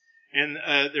 6, and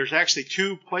there's actually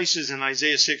two places in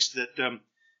Isaiah 6 that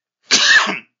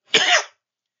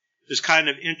is kind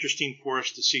of interesting for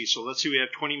us to see. So let's see, we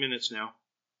have 20 minutes now.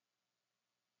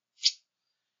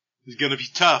 It's going to be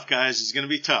tough, guys. It's going to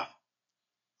be tough.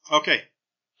 Okay.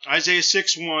 Isaiah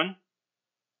 6:1.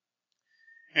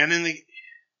 And in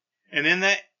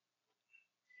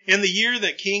the year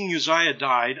that King Uzziah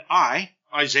died, I,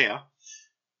 Isaiah,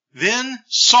 then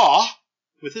saw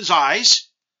with his eyes,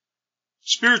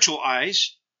 spiritual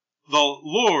eyes, the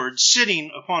Lord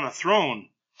sitting upon a throne,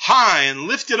 high and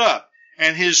lifted up,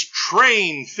 and his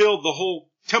train filled the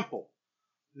whole temple.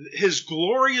 His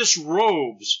glorious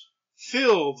robes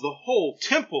filled the whole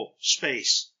temple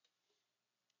space.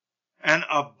 And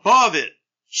above it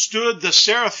stood the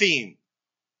seraphim.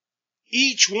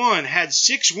 Each one had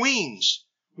 6 wings.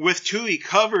 With 2 he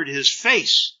covered his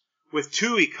face. With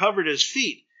 2 he covered his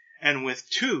feet. And with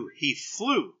 2 he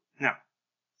flew. Now,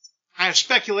 I have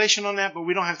speculation on that, but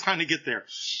we don't have time to get there.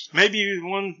 Maybe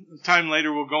one time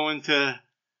later we'll go into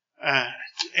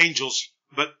angels.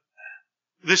 But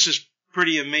this is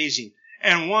pretty amazing.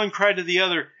 And one cried to the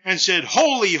other and said,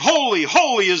 Holy, holy,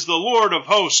 holy is the Lord of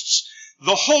hosts.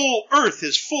 The whole earth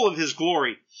is full of his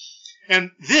glory.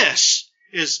 And this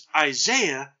is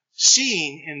Isaiah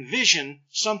seeing in vision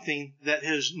something that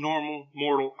his normal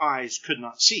mortal eyes could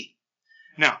not see.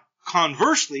 Now,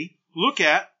 conversely, look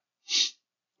at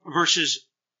verses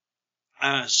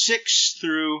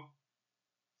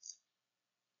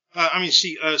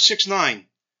 6-9,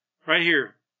 right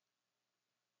here.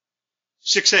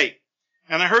 6:8.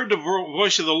 And I heard the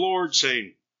voice of the Lord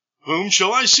saying, Whom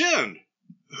shall I send?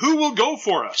 Who will go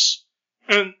for us?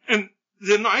 And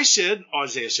then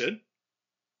Isaiah said,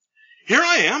 Here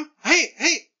I am.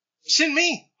 Hey, send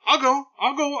me. I'll go,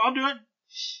 I'll do it.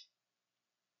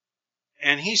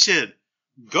 And he said,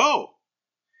 Go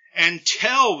and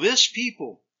tell this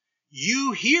people,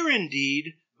 you hear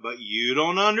indeed, but you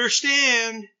don't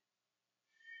understand.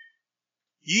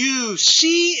 You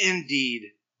see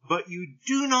indeed, but you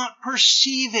do not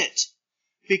perceive it,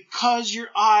 because your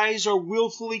eyes are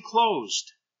willfully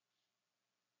closed.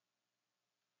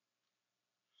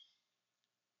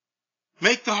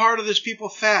 Make the heart of this people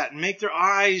fat, and make their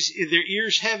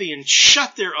ears heavy, and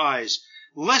shut their eyes,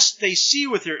 lest they see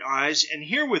with their eyes, and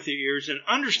hear with their ears, and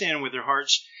understand with their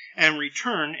hearts, and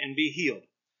return and be healed.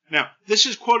 Now, this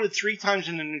is quoted 3 times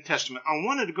in the New Testament. I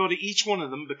wanted to go to each one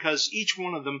of them because each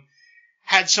one of them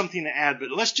had something to add,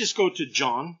 but let's just go to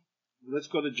John. Let's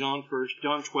go to John first,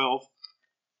 John 12.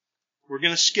 We're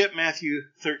going to skip Matthew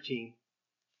 13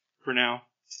 for now.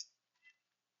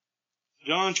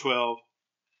 John 12.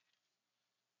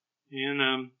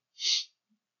 And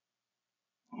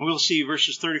we'll see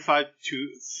verses 35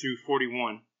 through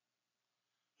 41.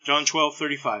 John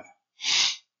 12:35.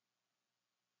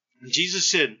 And Jesus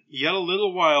said, Yet a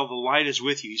little while the light is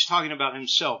with you. He's talking about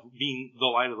himself being the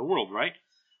light of the world, right?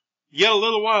 Yet a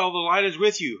little while the light is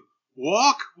with you.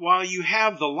 Walk while you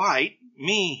have the light,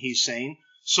 me, he's saying,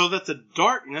 so that the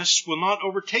darkness will not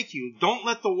overtake you. Don't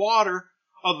let the water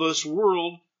of this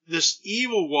world, this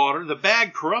evil water, the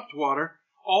bad, corrupt water,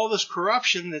 all this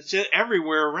corruption that's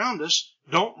everywhere around us,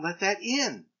 don't let that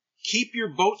in. Keep your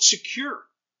boat secure,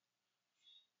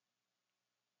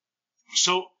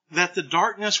 so that the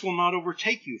darkness will not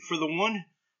overtake you. For the one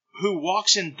who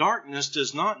walks in darkness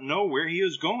does not know where he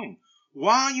is going.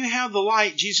 While you have the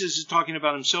light, Jesus is talking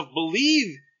about himself,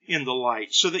 believe in the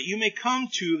light, so that you may come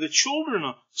to the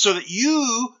so that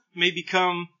you may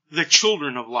become the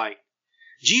children of light.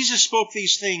 Jesus spoke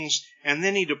these things, and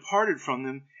then he departed from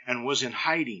them and was in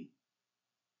hiding.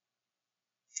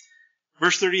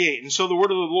 Verse 38, And so the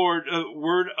word of the Lord,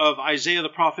 word of Isaiah the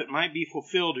prophet might be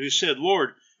fulfilled, who said,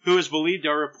 Lord, who has believed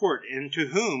our report, and to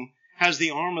whom has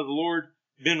the arm of the Lord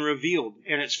been revealed?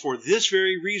 And it's for this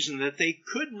very reason that they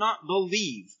could not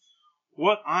believe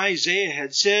what Isaiah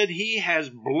had said. He has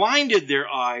blinded their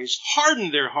eyes,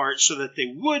 hardened their hearts, so that they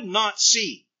would not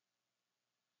see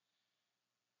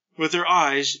with their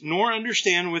eyes, nor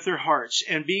understand with their hearts,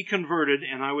 and be converted,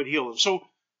 and I would heal them. So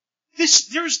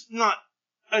there's not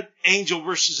an angel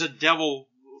versus a devil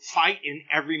fight in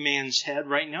every man's head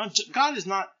right now.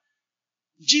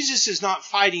 Jesus is not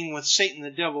fighting with Satan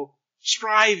the devil,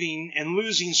 striving and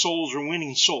losing souls or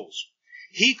winning souls.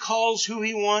 He calls who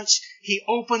he wants. He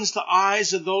opens the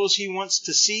eyes of those he wants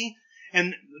to see.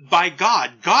 And by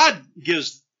God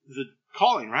gives the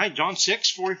calling, right? John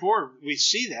 6:44, we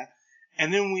see that.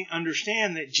 And then we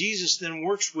understand that Jesus then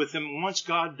works with them once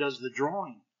God does the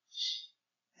drawing.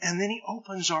 And then he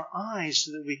opens our eyes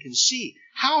so that we can see.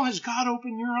 How has God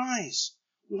opened your eyes?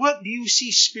 What do you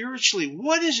see spiritually?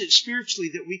 What is it spiritually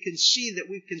that we can see, that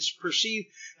we can perceive,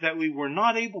 that we were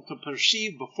not able to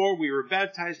perceive before we were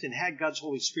baptized and had God's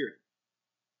Holy Spirit?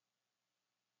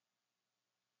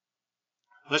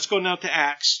 Let's go now to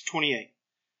Acts 28.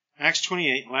 Acts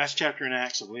 28, last chapter in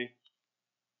Acts, I believe.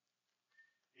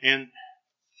 And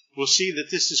we'll see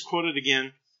that this is quoted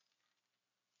again.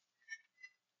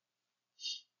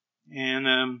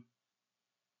 And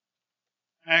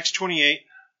Acts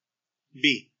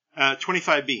 28b,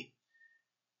 25b.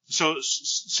 So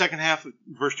second half of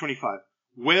verse 25.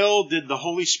 Well did the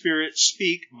Holy Spirit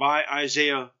speak by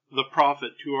Isaiah the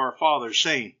prophet to our fathers,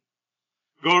 saying,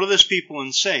 Go to this people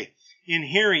and say, In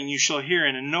hearing you shall hear,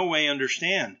 and in no way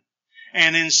understand.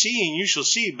 And in seeing you shall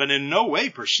see, but in no way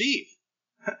perceive.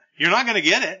 You're not going to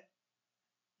get it.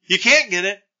 You can't get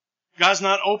it. God's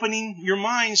not opening your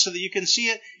mind so that you can see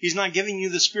it. He's not giving you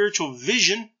the spiritual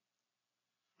vision.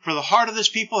 For the heart of this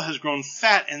people has grown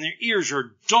fat, and their ears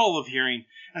are dull of hearing,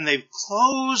 and they've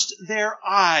closed their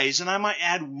eyes, and I might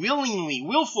add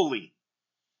willfully,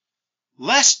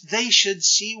 lest they should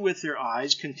see with their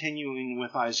eyes, continuing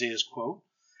with Isaiah's quote,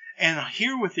 and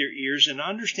hear with their ears, and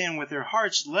understand with their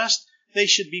hearts, lest they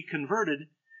should be converted,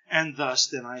 and thus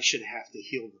then I should have to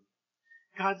heal them.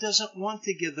 God doesn't want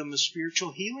to give them a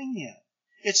spiritual healing yet.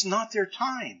 It's not their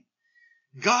time.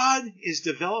 God is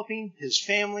developing His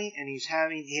family, and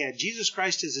He had Jesus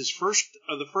Christ as His first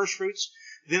of the first fruits.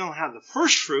 Then He'll have the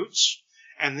first fruits,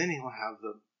 and then He'll have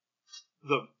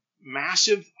the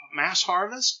massive mass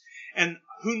harvest. And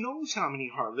who knows how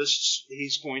many harvests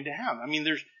He's going to have? I mean,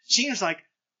 seems like,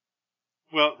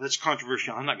 well, that's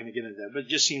controversial. I'm not going to get into that, but it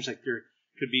just seems like there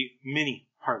could be many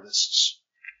harvests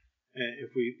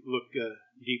if we look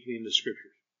deeply into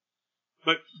Scripture.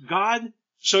 But God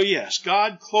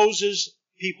closes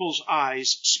people's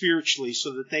eyes spiritually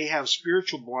so that they have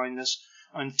spiritual blindness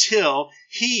until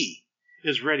He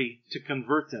is ready to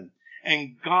convert them.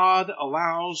 And God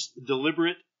allows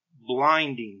deliberate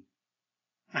blinding.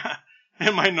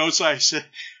 In my notes I said,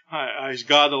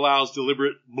 God allows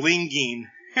deliberate blinging.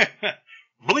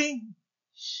 Bling!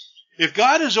 If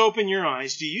God has opened your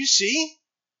eyes, do you see?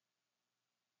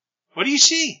 What do you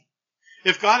see?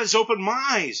 If God has opened my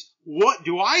eyes, what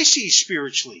do I see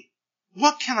spiritually?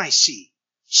 What can I see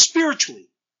spiritually?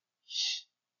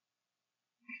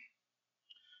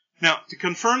 Now, to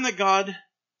confirm that God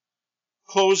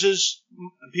closes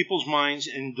people's minds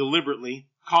and deliberately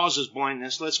causes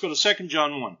blindness, let's go to 2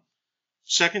 John 1.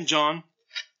 2 John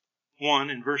 1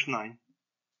 and verse 9.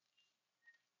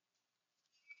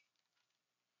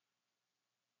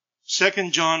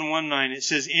 2 John 1:9, it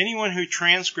says, Anyone who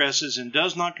transgresses and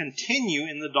does not continue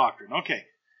in the doctrine. Okay,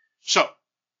 so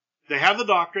they have the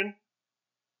doctrine,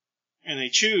 and they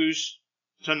choose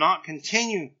to not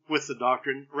continue with the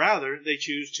doctrine. Rather, they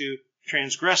choose to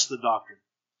transgress the doctrine.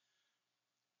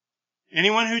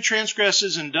 Anyone who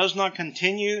transgresses and does not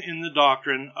continue in the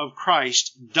doctrine of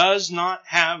Christ does not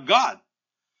have God.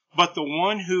 But the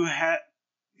one who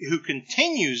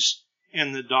continues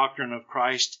in the doctrine of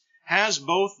Christ has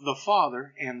both the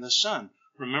Father and the Son.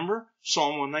 Remember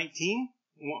Psalm 119,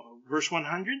 verse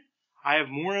 100? I have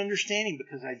more understanding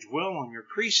because I dwell on your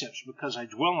precepts, because I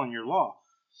dwell on your law.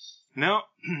 Now,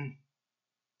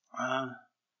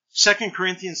 2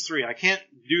 Corinthians 3. I can't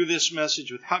do this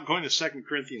message without going to 2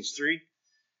 Corinthians 3.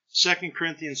 2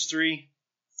 Corinthians 3.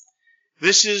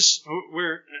 This is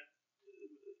where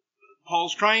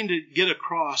Paul's trying to get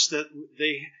across that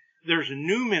there's a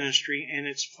new ministry, and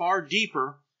it's far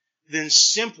deeper than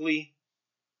simply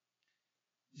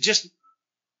just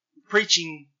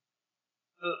preaching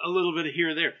a little bit here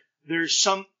or there. There's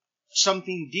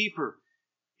something deeper.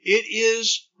 It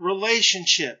is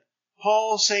relationship.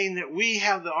 Paul's saying that we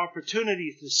have the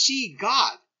opportunity to see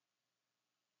God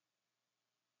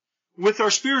with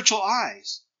our spiritual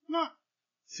eyes. Not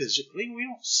physically. We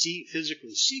don't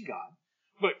physically see God.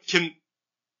 But can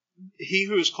he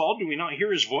who is called, do we not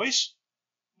hear his voice?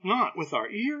 Not with our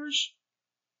ears.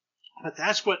 But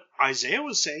that's what Isaiah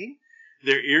was saying.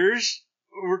 Their ears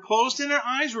were closed and their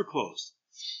eyes were closed.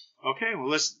 Okay, well,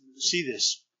 let's see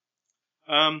this.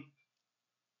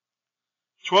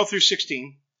 12 through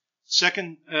 16,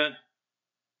 2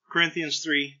 Corinthians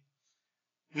 3.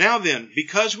 Now then,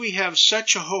 because we have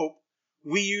such a hope,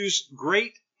 we use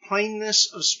great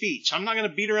plainness of speech. I'm not going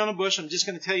to beat around the bush. I'm just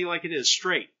going to tell you like it is,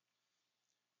 straight.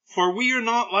 For we are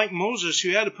not like Moses,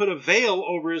 who had to put a veil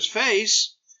over his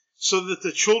face, so that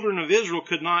the children of Israel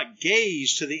could not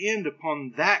gaze to the end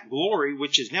upon that glory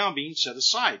which is now being set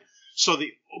aside. So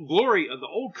the glory of the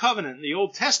Old Covenant, the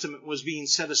Old Testament, was being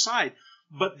set aside.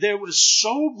 But there was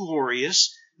so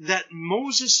glorious that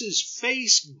Moses'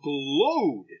 face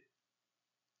glowed.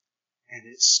 And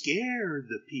it scared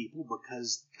the people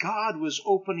because God was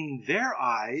opening their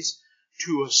eyes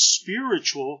to a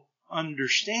spiritual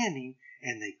understanding,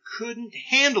 and they couldn't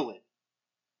handle it.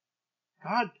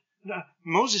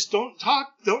 Moses, don't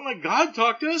let God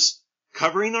talk to us.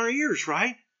 Covering our ears,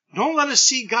 right? Don't let us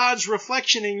see God's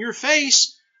reflection in your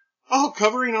face. Oh,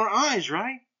 covering our eyes,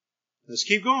 right? Let's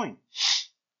keep going.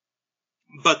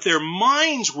 But their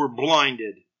minds were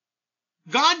blinded.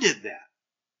 God did that.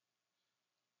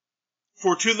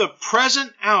 For to the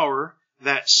present hour,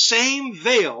 that same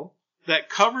veil that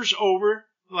covers over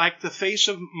like the face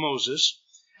of Moses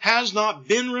has not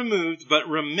been removed, but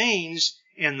remains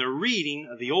in the reading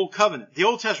of the Old Covenant. The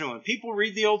Old Testament, when people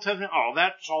read the Old Testament, oh,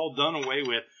 that's all done away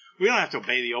with. We don't have to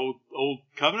obey the Old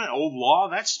Covenant, Old Law.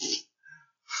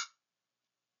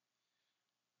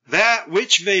 That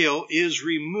which veil is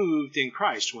removed in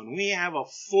Christ. When we have a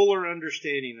fuller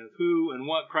understanding of who and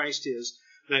what Christ is,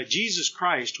 that Jesus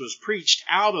Christ was preached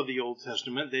out of the Old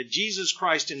Testament, that Jesus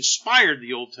Christ inspired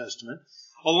the Old Testament,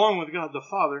 along with God the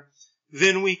Father,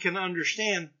 then we can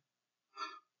understand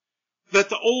that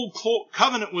the Old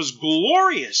Covenant was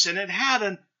glorious, and it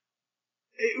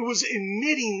was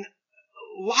emitting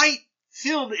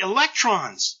light-filled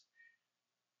electrons.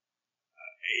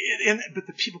 But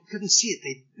the people couldn't see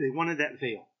it. They wanted that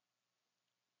veil.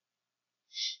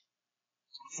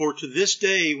 For to this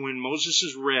day, when Moses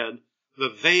is read, the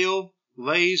veil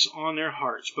lays on their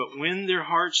hearts. But when their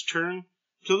hearts turn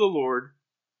to the Lord,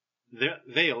 the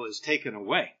veil is taken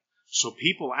away. So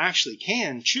people actually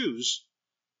can choose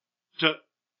to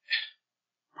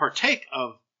partake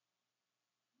of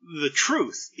the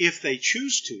truth if they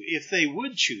choose to, if they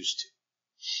would choose to.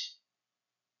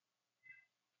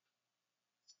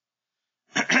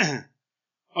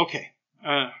 Okay.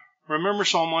 Remember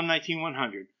Psalm 119,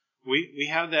 100. We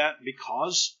have that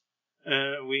because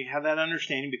we have that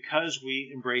understanding because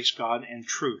we embrace God and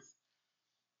truth.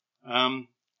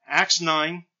 Acts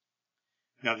 9.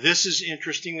 Now this is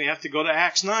interesting. We have to go to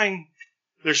Acts 9.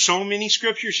 There's so many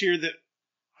scriptures here that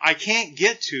I can't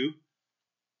get to.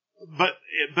 But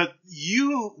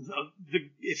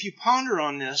if you ponder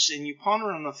on this and you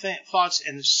ponder on the thoughts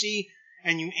and see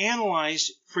and you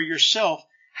analyze for yourself,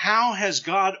 how has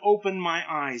God opened my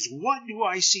eyes? What do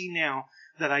I see now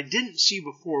that I didn't see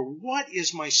before? What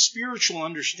is my spiritual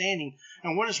understanding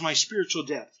and what is my spiritual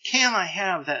depth? Can I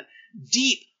have that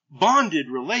deep bonded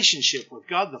relationship with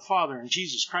God the Father and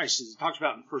Jesus Christ, as it talks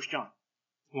about in 1 John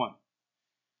 1?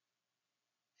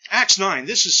 Acts 9,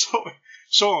 this is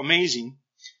so amazing.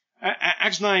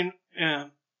 Acts 9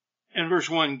 and verse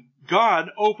 1,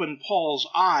 God opened Paul's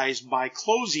eyes by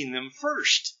closing them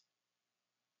first.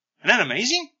 Isn't that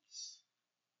amazing?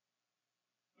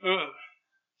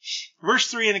 Verse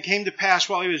 3, and it came to pass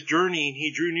while he was journeying,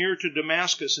 he drew near to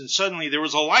Damascus, and suddenly there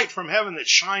was a light from heaven that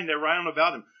shined around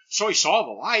about him. So he saw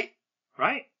the light,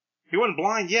 right? He wasn't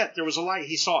blind yet. There was a light.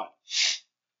 He saw it.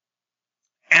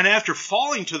 And after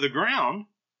falling to the ground,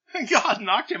 God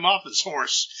knocked him off his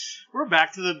horse. We're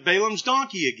back to the Balaam's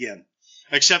donkey again.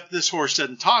 Except this horse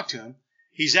doesn't talk to him.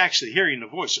 He's actually hearing the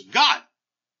voice of God.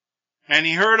 And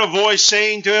he heard a voice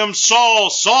saying to him, Saul,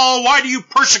 Saul, why do you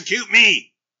persecute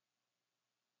me?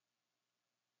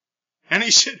 And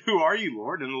he said, Who are you,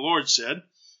 Lord? And the Lord said,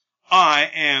 I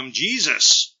am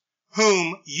Jesus,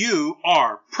 whom you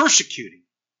are persecuting.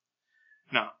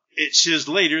 Now, it says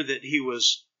later that he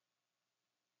was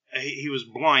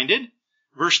blinded.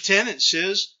 Verse 10, it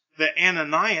says that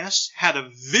Ananias had a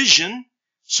vision.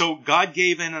 So God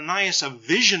gave Ananias a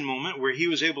vision moment where he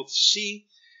was able to see.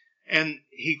 And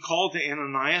he called to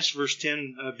Ananias, verse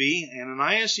 10b,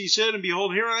 Ananias, he said, and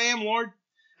behold, here I am, Lord.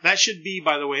 That should be,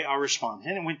 by the way, our response.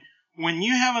 And when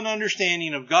you have an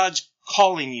understanding of God's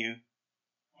calling you,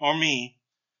 or me,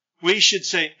 we should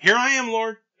say, here I am,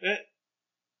 Lord.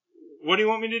 What do you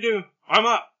want me to do? I'm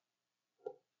up.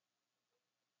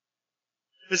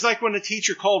 It's like when a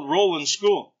teacher called roll in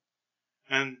school.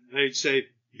 And they'd say,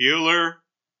 Bueller,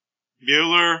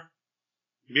 Bueller,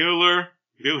 Bueller.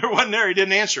 Bueller wasn't there. He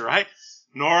didn't answer, right?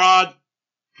 Norad,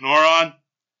 Norad.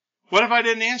 What if I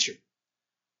didn't answer?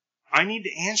 I need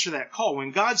to answer that call.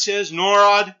 When God says,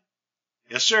 Norad,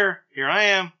 yes, sir, here I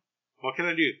am. What can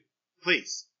I do?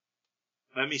 Please,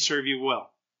 let me serve you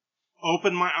well.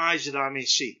 Open my eyes that I may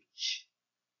see.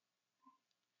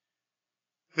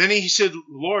 Then he said,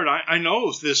 Lord, I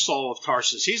know this Saul of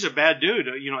Tarsus. He's a bad dude.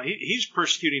 He's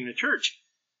persecuting the church.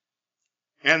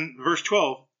 And verse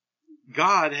 12,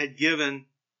 God had given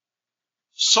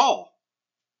Saul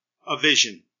a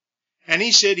vision. And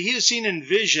he said he had seen in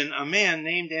vision a man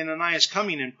named Ananias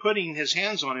coming and putting his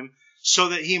hands on him so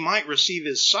that he might receive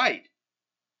his sight.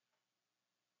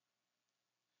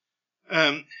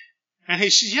 And And he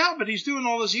says, yeah, but he's doing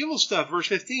all this evil stuff. Verse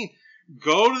 15,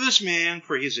 go to this man,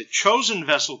 for he is a chosen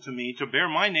vessel to me to bear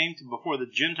my name before the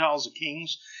Gentiles, the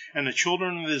kings, and the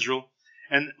children of Israel.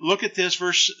 And look at this,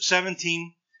 verse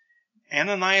 17.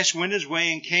 Ananias went his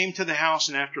way and came to the house,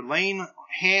 and after laying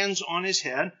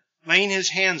his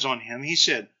hands on him, he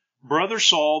said, Brother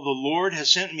Saul, the Lord has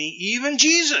sent me, even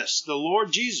Jesus, the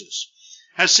Lord Jesus,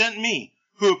 has sent me,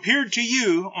 who appeared to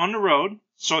you on the road.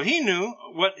 So he knew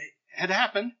what had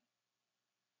happened,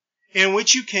 in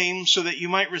which you came, so that you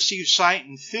might receive sight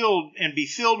and be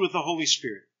filled with the Holy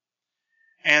Spirit.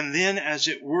 And then, as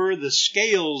it were, the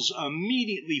scales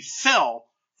immediately fell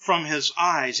from his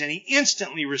eyes, and he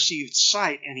instantly received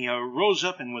sight, and he arose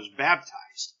up and was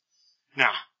baptized.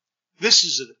 Now, this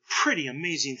is a pretty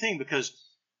amazing thing, because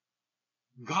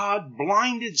God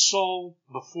blinded Saul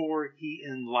before he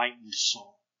enlightened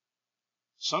Saul.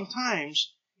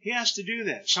 Sometimes he has to do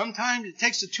that. Sometimes it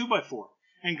takes a 2x4,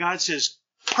 and God says,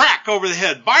 crack over the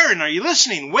head. Byron, are you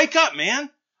listening? Wake up, man.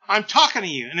 I'm talking to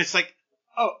you. And it's like,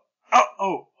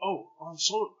 I'm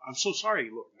so sorry,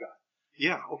 Lord God.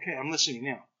 Yeah, okay, I'm listening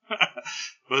now.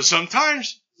 But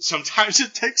sometimes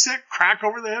it takes that crack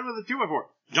over the head with a 2x4.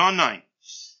 John 9.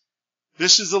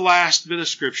 This is the last bit of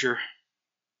scripture.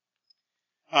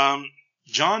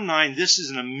 John 9, this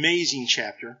is an amazing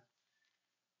chapter.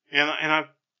 And I've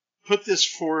put this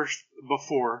forth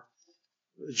before.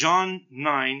 John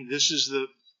 9, this is the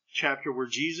chapter where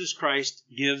Jesus Christ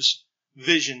gives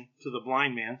vision to the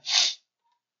blind man.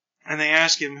 And they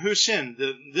ask him, who sinned,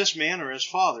 this man or his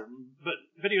father?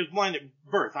 But he was blind at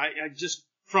birth.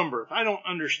 From birth. I don't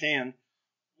understand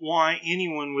why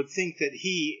anyone would think that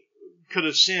he could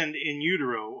have sinned in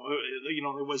utero.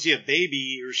 Was he a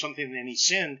baby or something, and he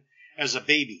sinned as a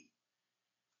baby?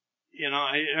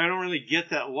 I don't really get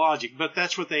that logic, but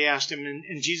that's what they asked him,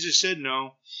 and Jesus said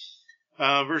no.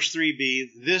 Verse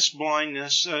 3b, this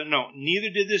blindness, neither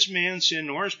did this man sin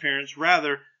nor his parents,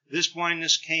 rather this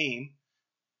blindness came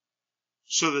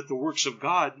so that the works of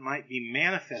God might be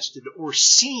manifested or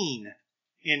seen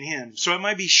in him. So it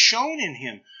might be shown in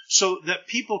him so that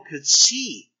people could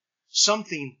see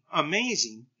something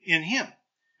amazing in him.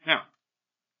 Now,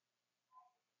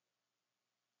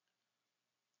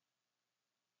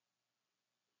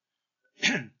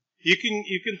 you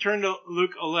can turn to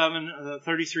Luke 11,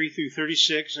 33 through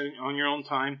 36 on your own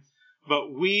time.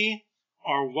 But we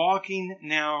are walking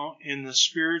now in the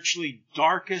spiritually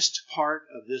darkest part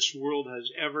of this world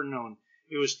has ever known.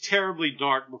 It was terribly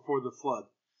dark before the flood.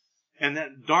 And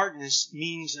that darkness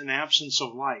means an absence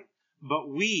of light. But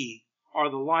we are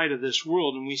the light of this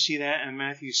world, and we see that in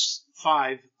Matthew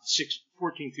 5,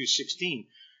 14 through 16.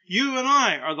 You and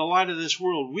I are the light of this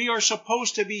world. We are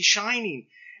supposed to be shining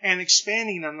and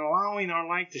expanding and allowing our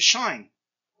light to shine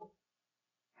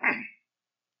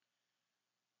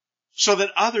so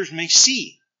that others may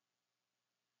see.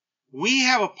 We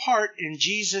have a part in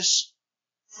Jesus'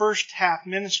 first half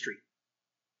ministry.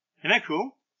 Isn't that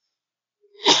cool?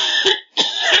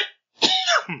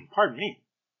 Pardon me.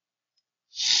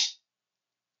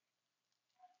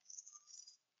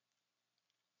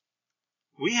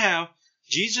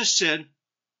 Jesus said,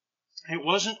 it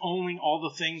wasn't only all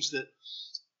the things that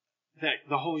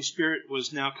the Holy Spirit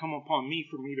was now come upon me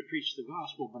for me to preach the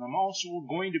gospel, but I'm also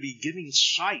going to be giving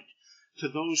sight to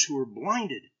those who are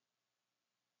blinded.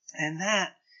 And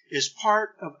that is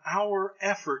part of our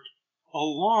effort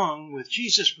along with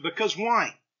Jesus. Because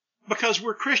why? Because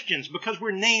we're Christians. Because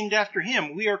we're named after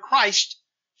Him. We are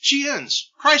Christians.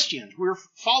 We're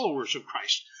followers of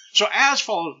Christ. So as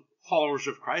followers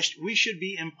of Christ, we should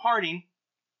be imparting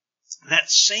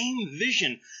that same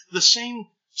vision, the same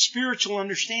spiritual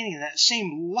understanding, that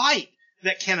same light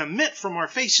that can emit from our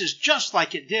faces just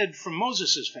like it did from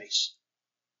Moses' face.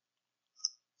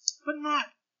 But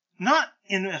not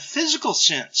in a physical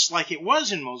sense like it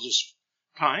was in Moses'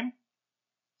 time,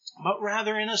 but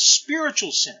rather in a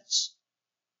spiritual sense.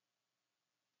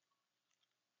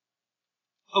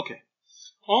 Okay.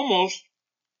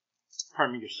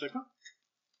 Pardon me just a second.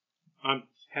 I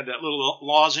had that little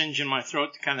lozenge in my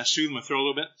throat to kind of soothe my throat a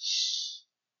little bit.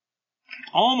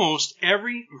 Almost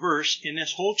every verse in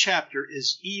this whole chapter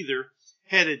is either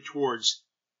headed towards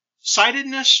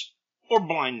sightedness or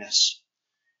blindness.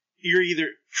 You're either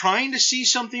trying to see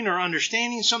something or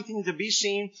understanding something to be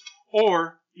seen,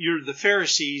 or you're the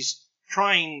Pharisees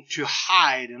trying to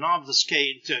hide and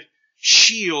obfuscate, to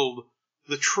shield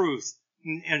the truth,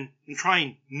 and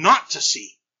trying not to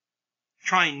see.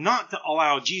 Trying not to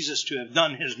allow Jesus to have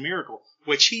done His miracle,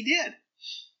 which He did.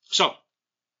 So,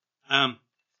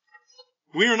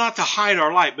 we are not to hide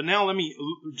our light. But now let me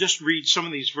just read some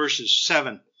of these verses.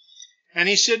 7. And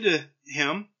he said to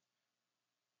him,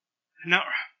 Now,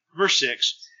 verse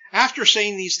 6. After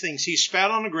saying these things, he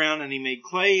spat on the ground, and he made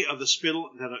clay of the spittle,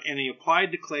 and he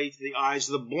applied the clay to the eyes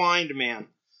of the blind man.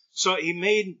 So he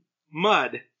made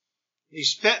mud. He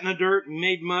spat in the dirt and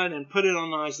made mud and put it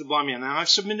on the eyes of the blind man. Now, I've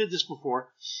submitted this before,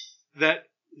 that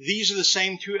these are the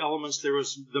same two elements. There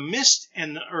was the mist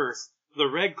and the earth, the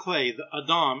red clay, the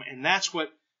Adam, and that's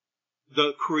what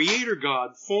the Creator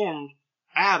God formed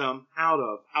Adam out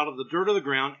of the dirt of the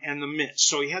ground and the mist.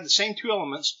 So he had the same two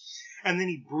elements. And then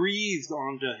he breathed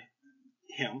onto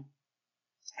him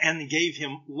and gave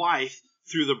him life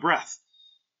through the breath.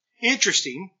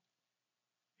 Interesting.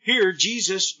 Here,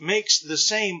 Jesus makes the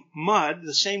same mud,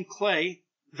 the same clay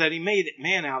that he made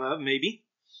man out of, maybe,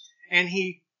 and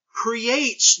he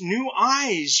creates new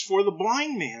eyes for the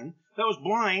blind man that was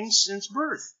blind since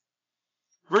birth.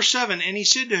 Verse 7, and he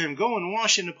said to him, go and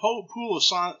wash in the pool of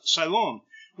Siloam,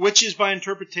 which is by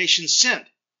interpretation sent.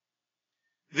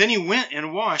 Then he went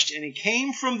and washed, and he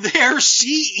came from there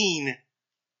seeing.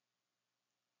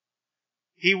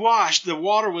 He washed. The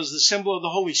water was the symbol of the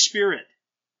Holy Spirit.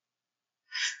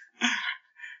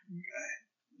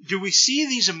 Do we see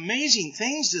these amazing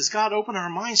things? Does God open our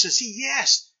minds to see?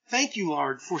 Yes. Thank you,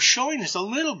 Lord, for showing us a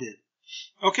little bit.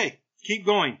 Okay, keep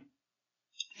going.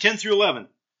 10 through 11.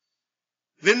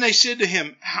 Then they said to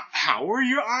him, how were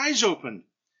your eyes opened?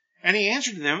 And he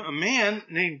answered them, a man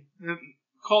named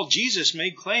called Jesus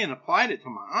made clay and applied it to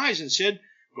my eyes and said,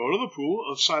 go to the pool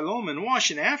of Siloam and wash.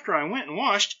 And after I went and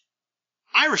washed,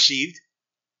 I received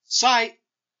sight.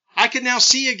 I could now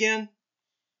see again.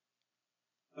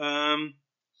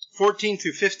 14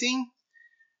 through 15.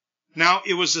 Now,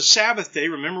 it was the Sabbath day.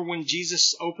 Remember when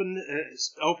Jesus opened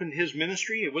his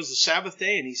ministry? It was the Sabbath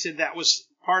day, and he said that was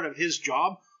part of his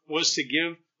job, was to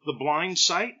give the blind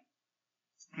sight.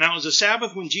 Now, it was the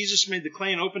Sabbath when Jesus made the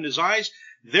clay and opened his eyes.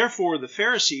 Therefore, the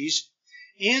Pharisees,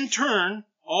 in turn,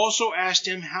 also asked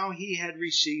him how he had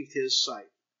received his sight.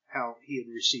 How he had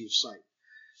received sight.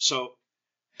 So,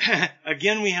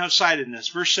 again, we have sightedness.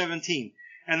 Verse 17.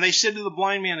 And they said to the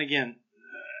blind man again,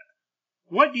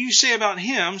 what do you say about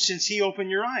him since he opened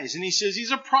your eyes? And he says,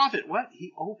 he's a prophet. What?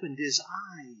 He opened his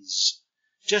eyes,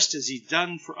 just as he's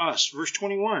done for us. Verse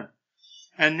 21.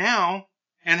 And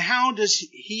how does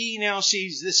he now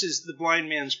sees, this is the blind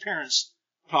man's parents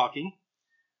talking,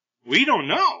 we don't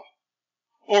know.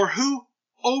 Or who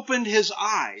opened his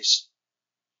eyes?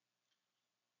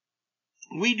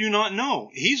 We do not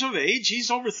know. He's of age.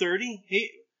 He's over 30.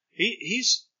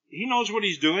 He knows what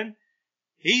he's doing.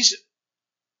 He's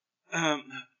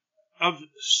of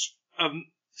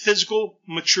physical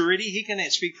maturity. He can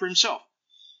speak for himself.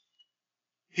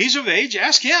 He's of age.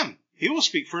 Ask him. He will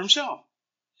speak for himself.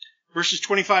 Verses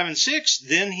 25 and 6,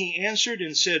 then he answered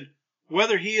and said,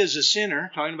 whether he is a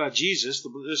sinner, talking about Jesus,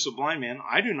 this is a blind man,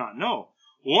 I do not know.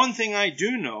 One thing I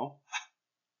do know,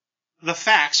 the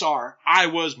facts are, I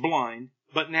was blind,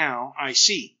 but now I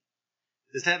see.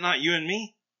 Is that not you and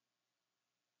me?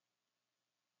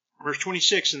 Verse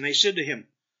 26, and they said to him,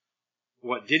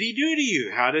 what did he do to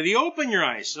you? How did he open your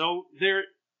eyes? So they're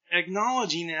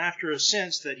acknowledging after a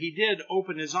sense that he did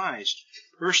open his eyes.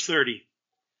 Verse 30,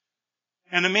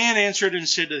 and the man answered and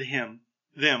said to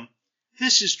them,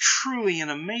 this is truly an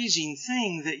amazing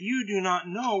thing that you do not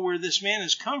know where this man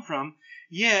has come from,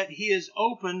 yet he has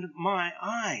opened my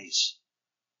eyes.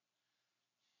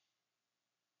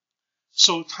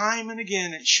 So time and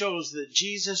again it shows that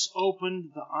Jesus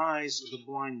opened the eyes of the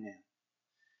blind man.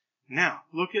 Now,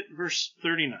 look at verse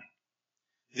 39.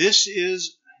 This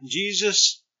is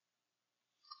Jesus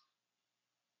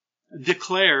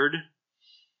declared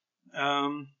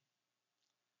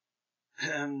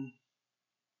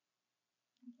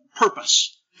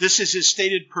purpose. This is his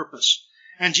stated purpose.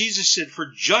 And Jesus said,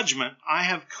 for judgment I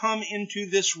have come into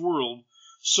this world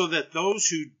so that those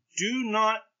who do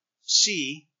not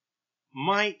see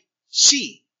might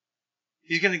see.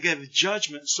 He's going to give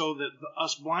judgment so that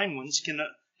us blind ones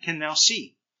can now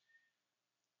see.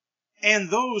 And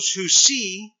those who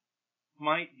see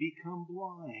might become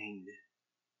blind.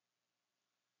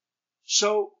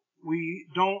 So we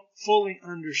don't fully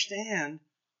understand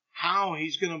how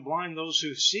he's going to blind those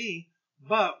who see,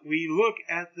 but we look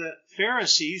at the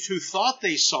Pharisees who thought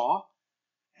they saw,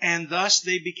 and thus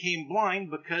they became blind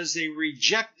because they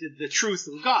rejected the truth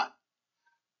of God.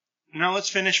 Now let's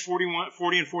finish 40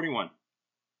 and 41.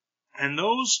 And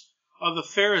those of the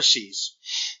Pharisees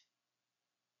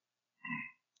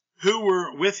who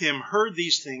were with him heard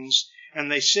these things,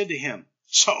 and they said to him,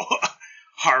 so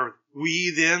are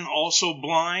we then also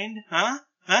blind? Huh?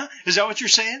 Is that what you're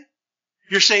saying?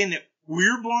 You're saying that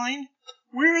we're blind?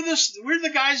 We're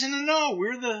the guys in the know.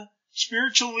 We're the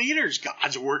spiritual leaders.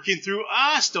 God's working through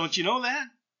us. Don't you know that?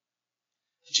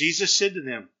 Jesus said to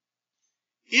them,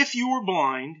 if you were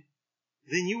blind,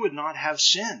 then you would not have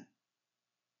sin.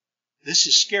 This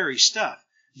is scary stuff.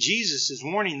 Jesus is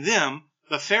warning them,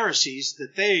 the Pharisees,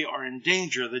 that they are in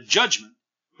danger of the judgment,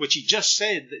 which he just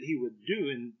said that he would do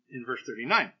in verse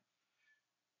 39.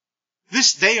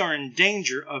 They are in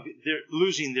danger of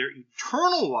losing their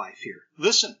eternal life here.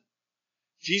 Listen,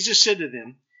 Jesus said to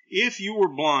them, if you were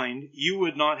blind, you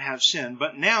would not have sin.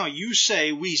 But now you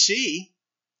say, we see.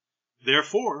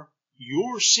 Therefore,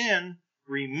 your sin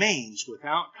remains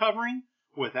without covering,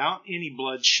 without any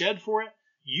blood shed for it.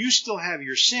 You still have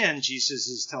your sin, Jesus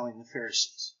is telling the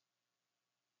Pharisees.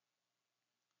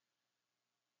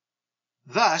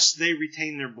 Thus, they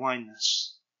retain their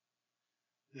blindness.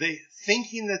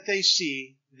 Thinking that they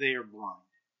see, they are blind.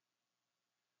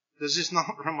 Does this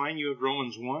not remind you of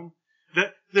Romans 1?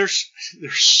 That there's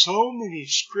so many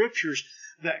scriptures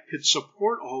that could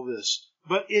support all this,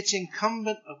 but it's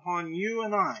incumbent upon you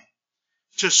and I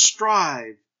to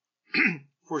strive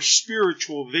for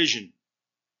spiritual vision,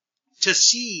 to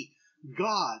see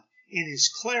God in His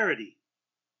clarity,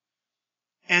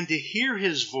 and to hear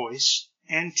His voice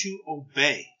and to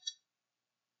obey.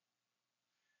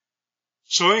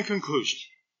 So in conclusion,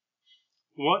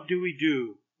 what do we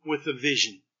do with the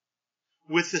vision,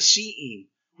 with the seeing,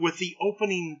 with the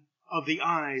opening of the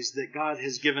eyes that God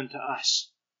has given to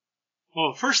us?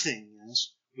 Well, the first thing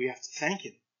is we have to thank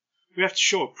Him. We have to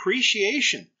show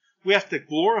appreciation. We have to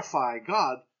glorify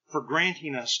God for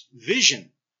granting us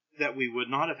vision that we would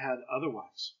not have had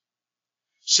otherwise.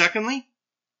 Secondly,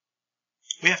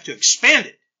 we have to expand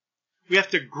it. We have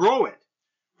to grow it.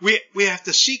 We have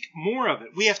to seek more of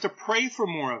it. We have to pray for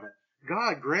more of it.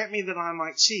 God, grant me that I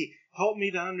might see. Help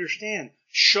me to understand.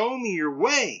 Show me your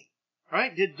way.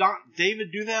 Right? Did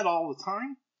David do that all the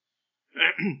time?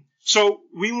 So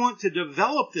we want to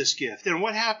develop this gift. And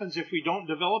what happens if we don't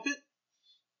develop it?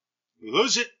 We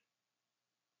lose it.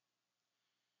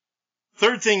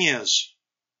 Third thing is,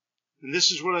 and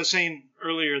this is what I was saying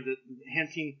earlier, that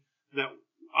hinting that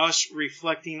us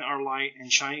reflecting our light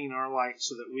and shining our light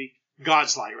so that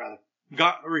God's light rather,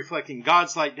 reflecting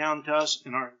God's light down to us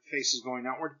and our faces going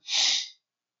outward.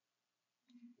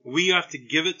 We have to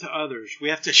give it to others. We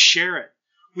have to share it.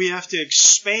 We have to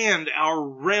expand our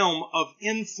realm of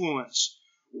influence.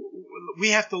 We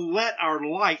have to let our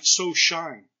light so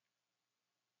shine.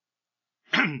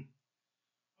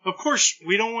 Of course,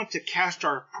 we don't want to cast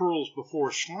our pearls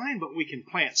before swine, but we can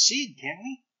plant seed, can't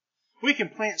we? We can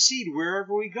plant seed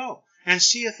wherever we go and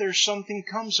see if there's something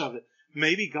comes of it.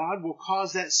 Maybe God will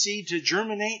cause that seed to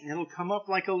germinate and it'll come up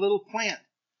like a little plant.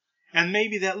 And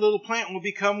maybe that little plant will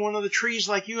become one of the trees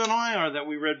like you and I are that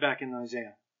we read back in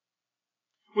Isaiah.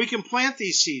 We can plant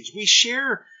these seeds. We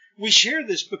share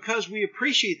this because we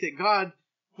appreciate that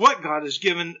what God has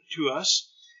given to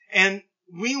us, and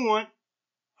we want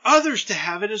others to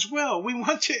have it as well. We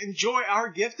want to enjoy our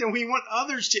gift, and we want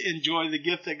others to enjoy the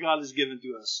gift that God has given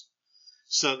to us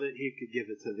so that He could give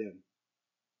it to them.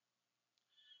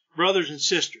 Brothers and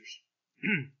sisters,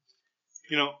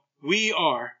 we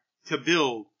are to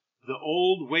build the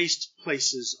old waste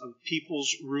places of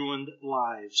people's ruined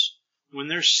lives. When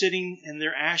they're sitting in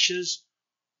their ashes,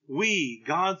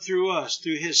 God through us,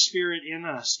 through His Spirit in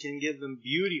us, can give them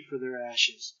beauty for their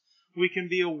ashes. We can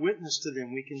be a witness to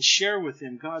them. We can share with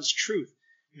them God's truth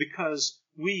because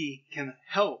we can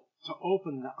help to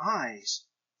open the eyes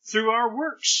through our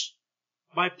works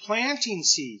by planting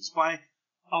seeds, by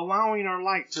allowing our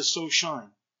light to so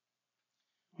shine.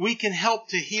 We can help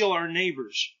to heal our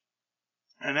neighbors.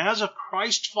 And as a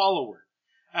Christ follower,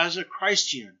 as a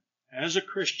Christian, as a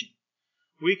Christian,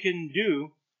 what can you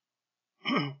do?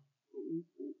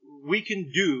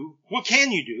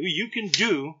 You can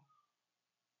do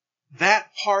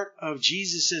that part of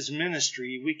Jesus'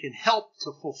 ministry. We can help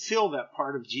to fulfill that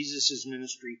part of Jesus'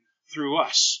 ministry through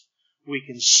us. We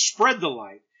can spread the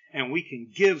light and we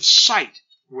can give sight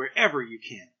wherever you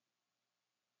can.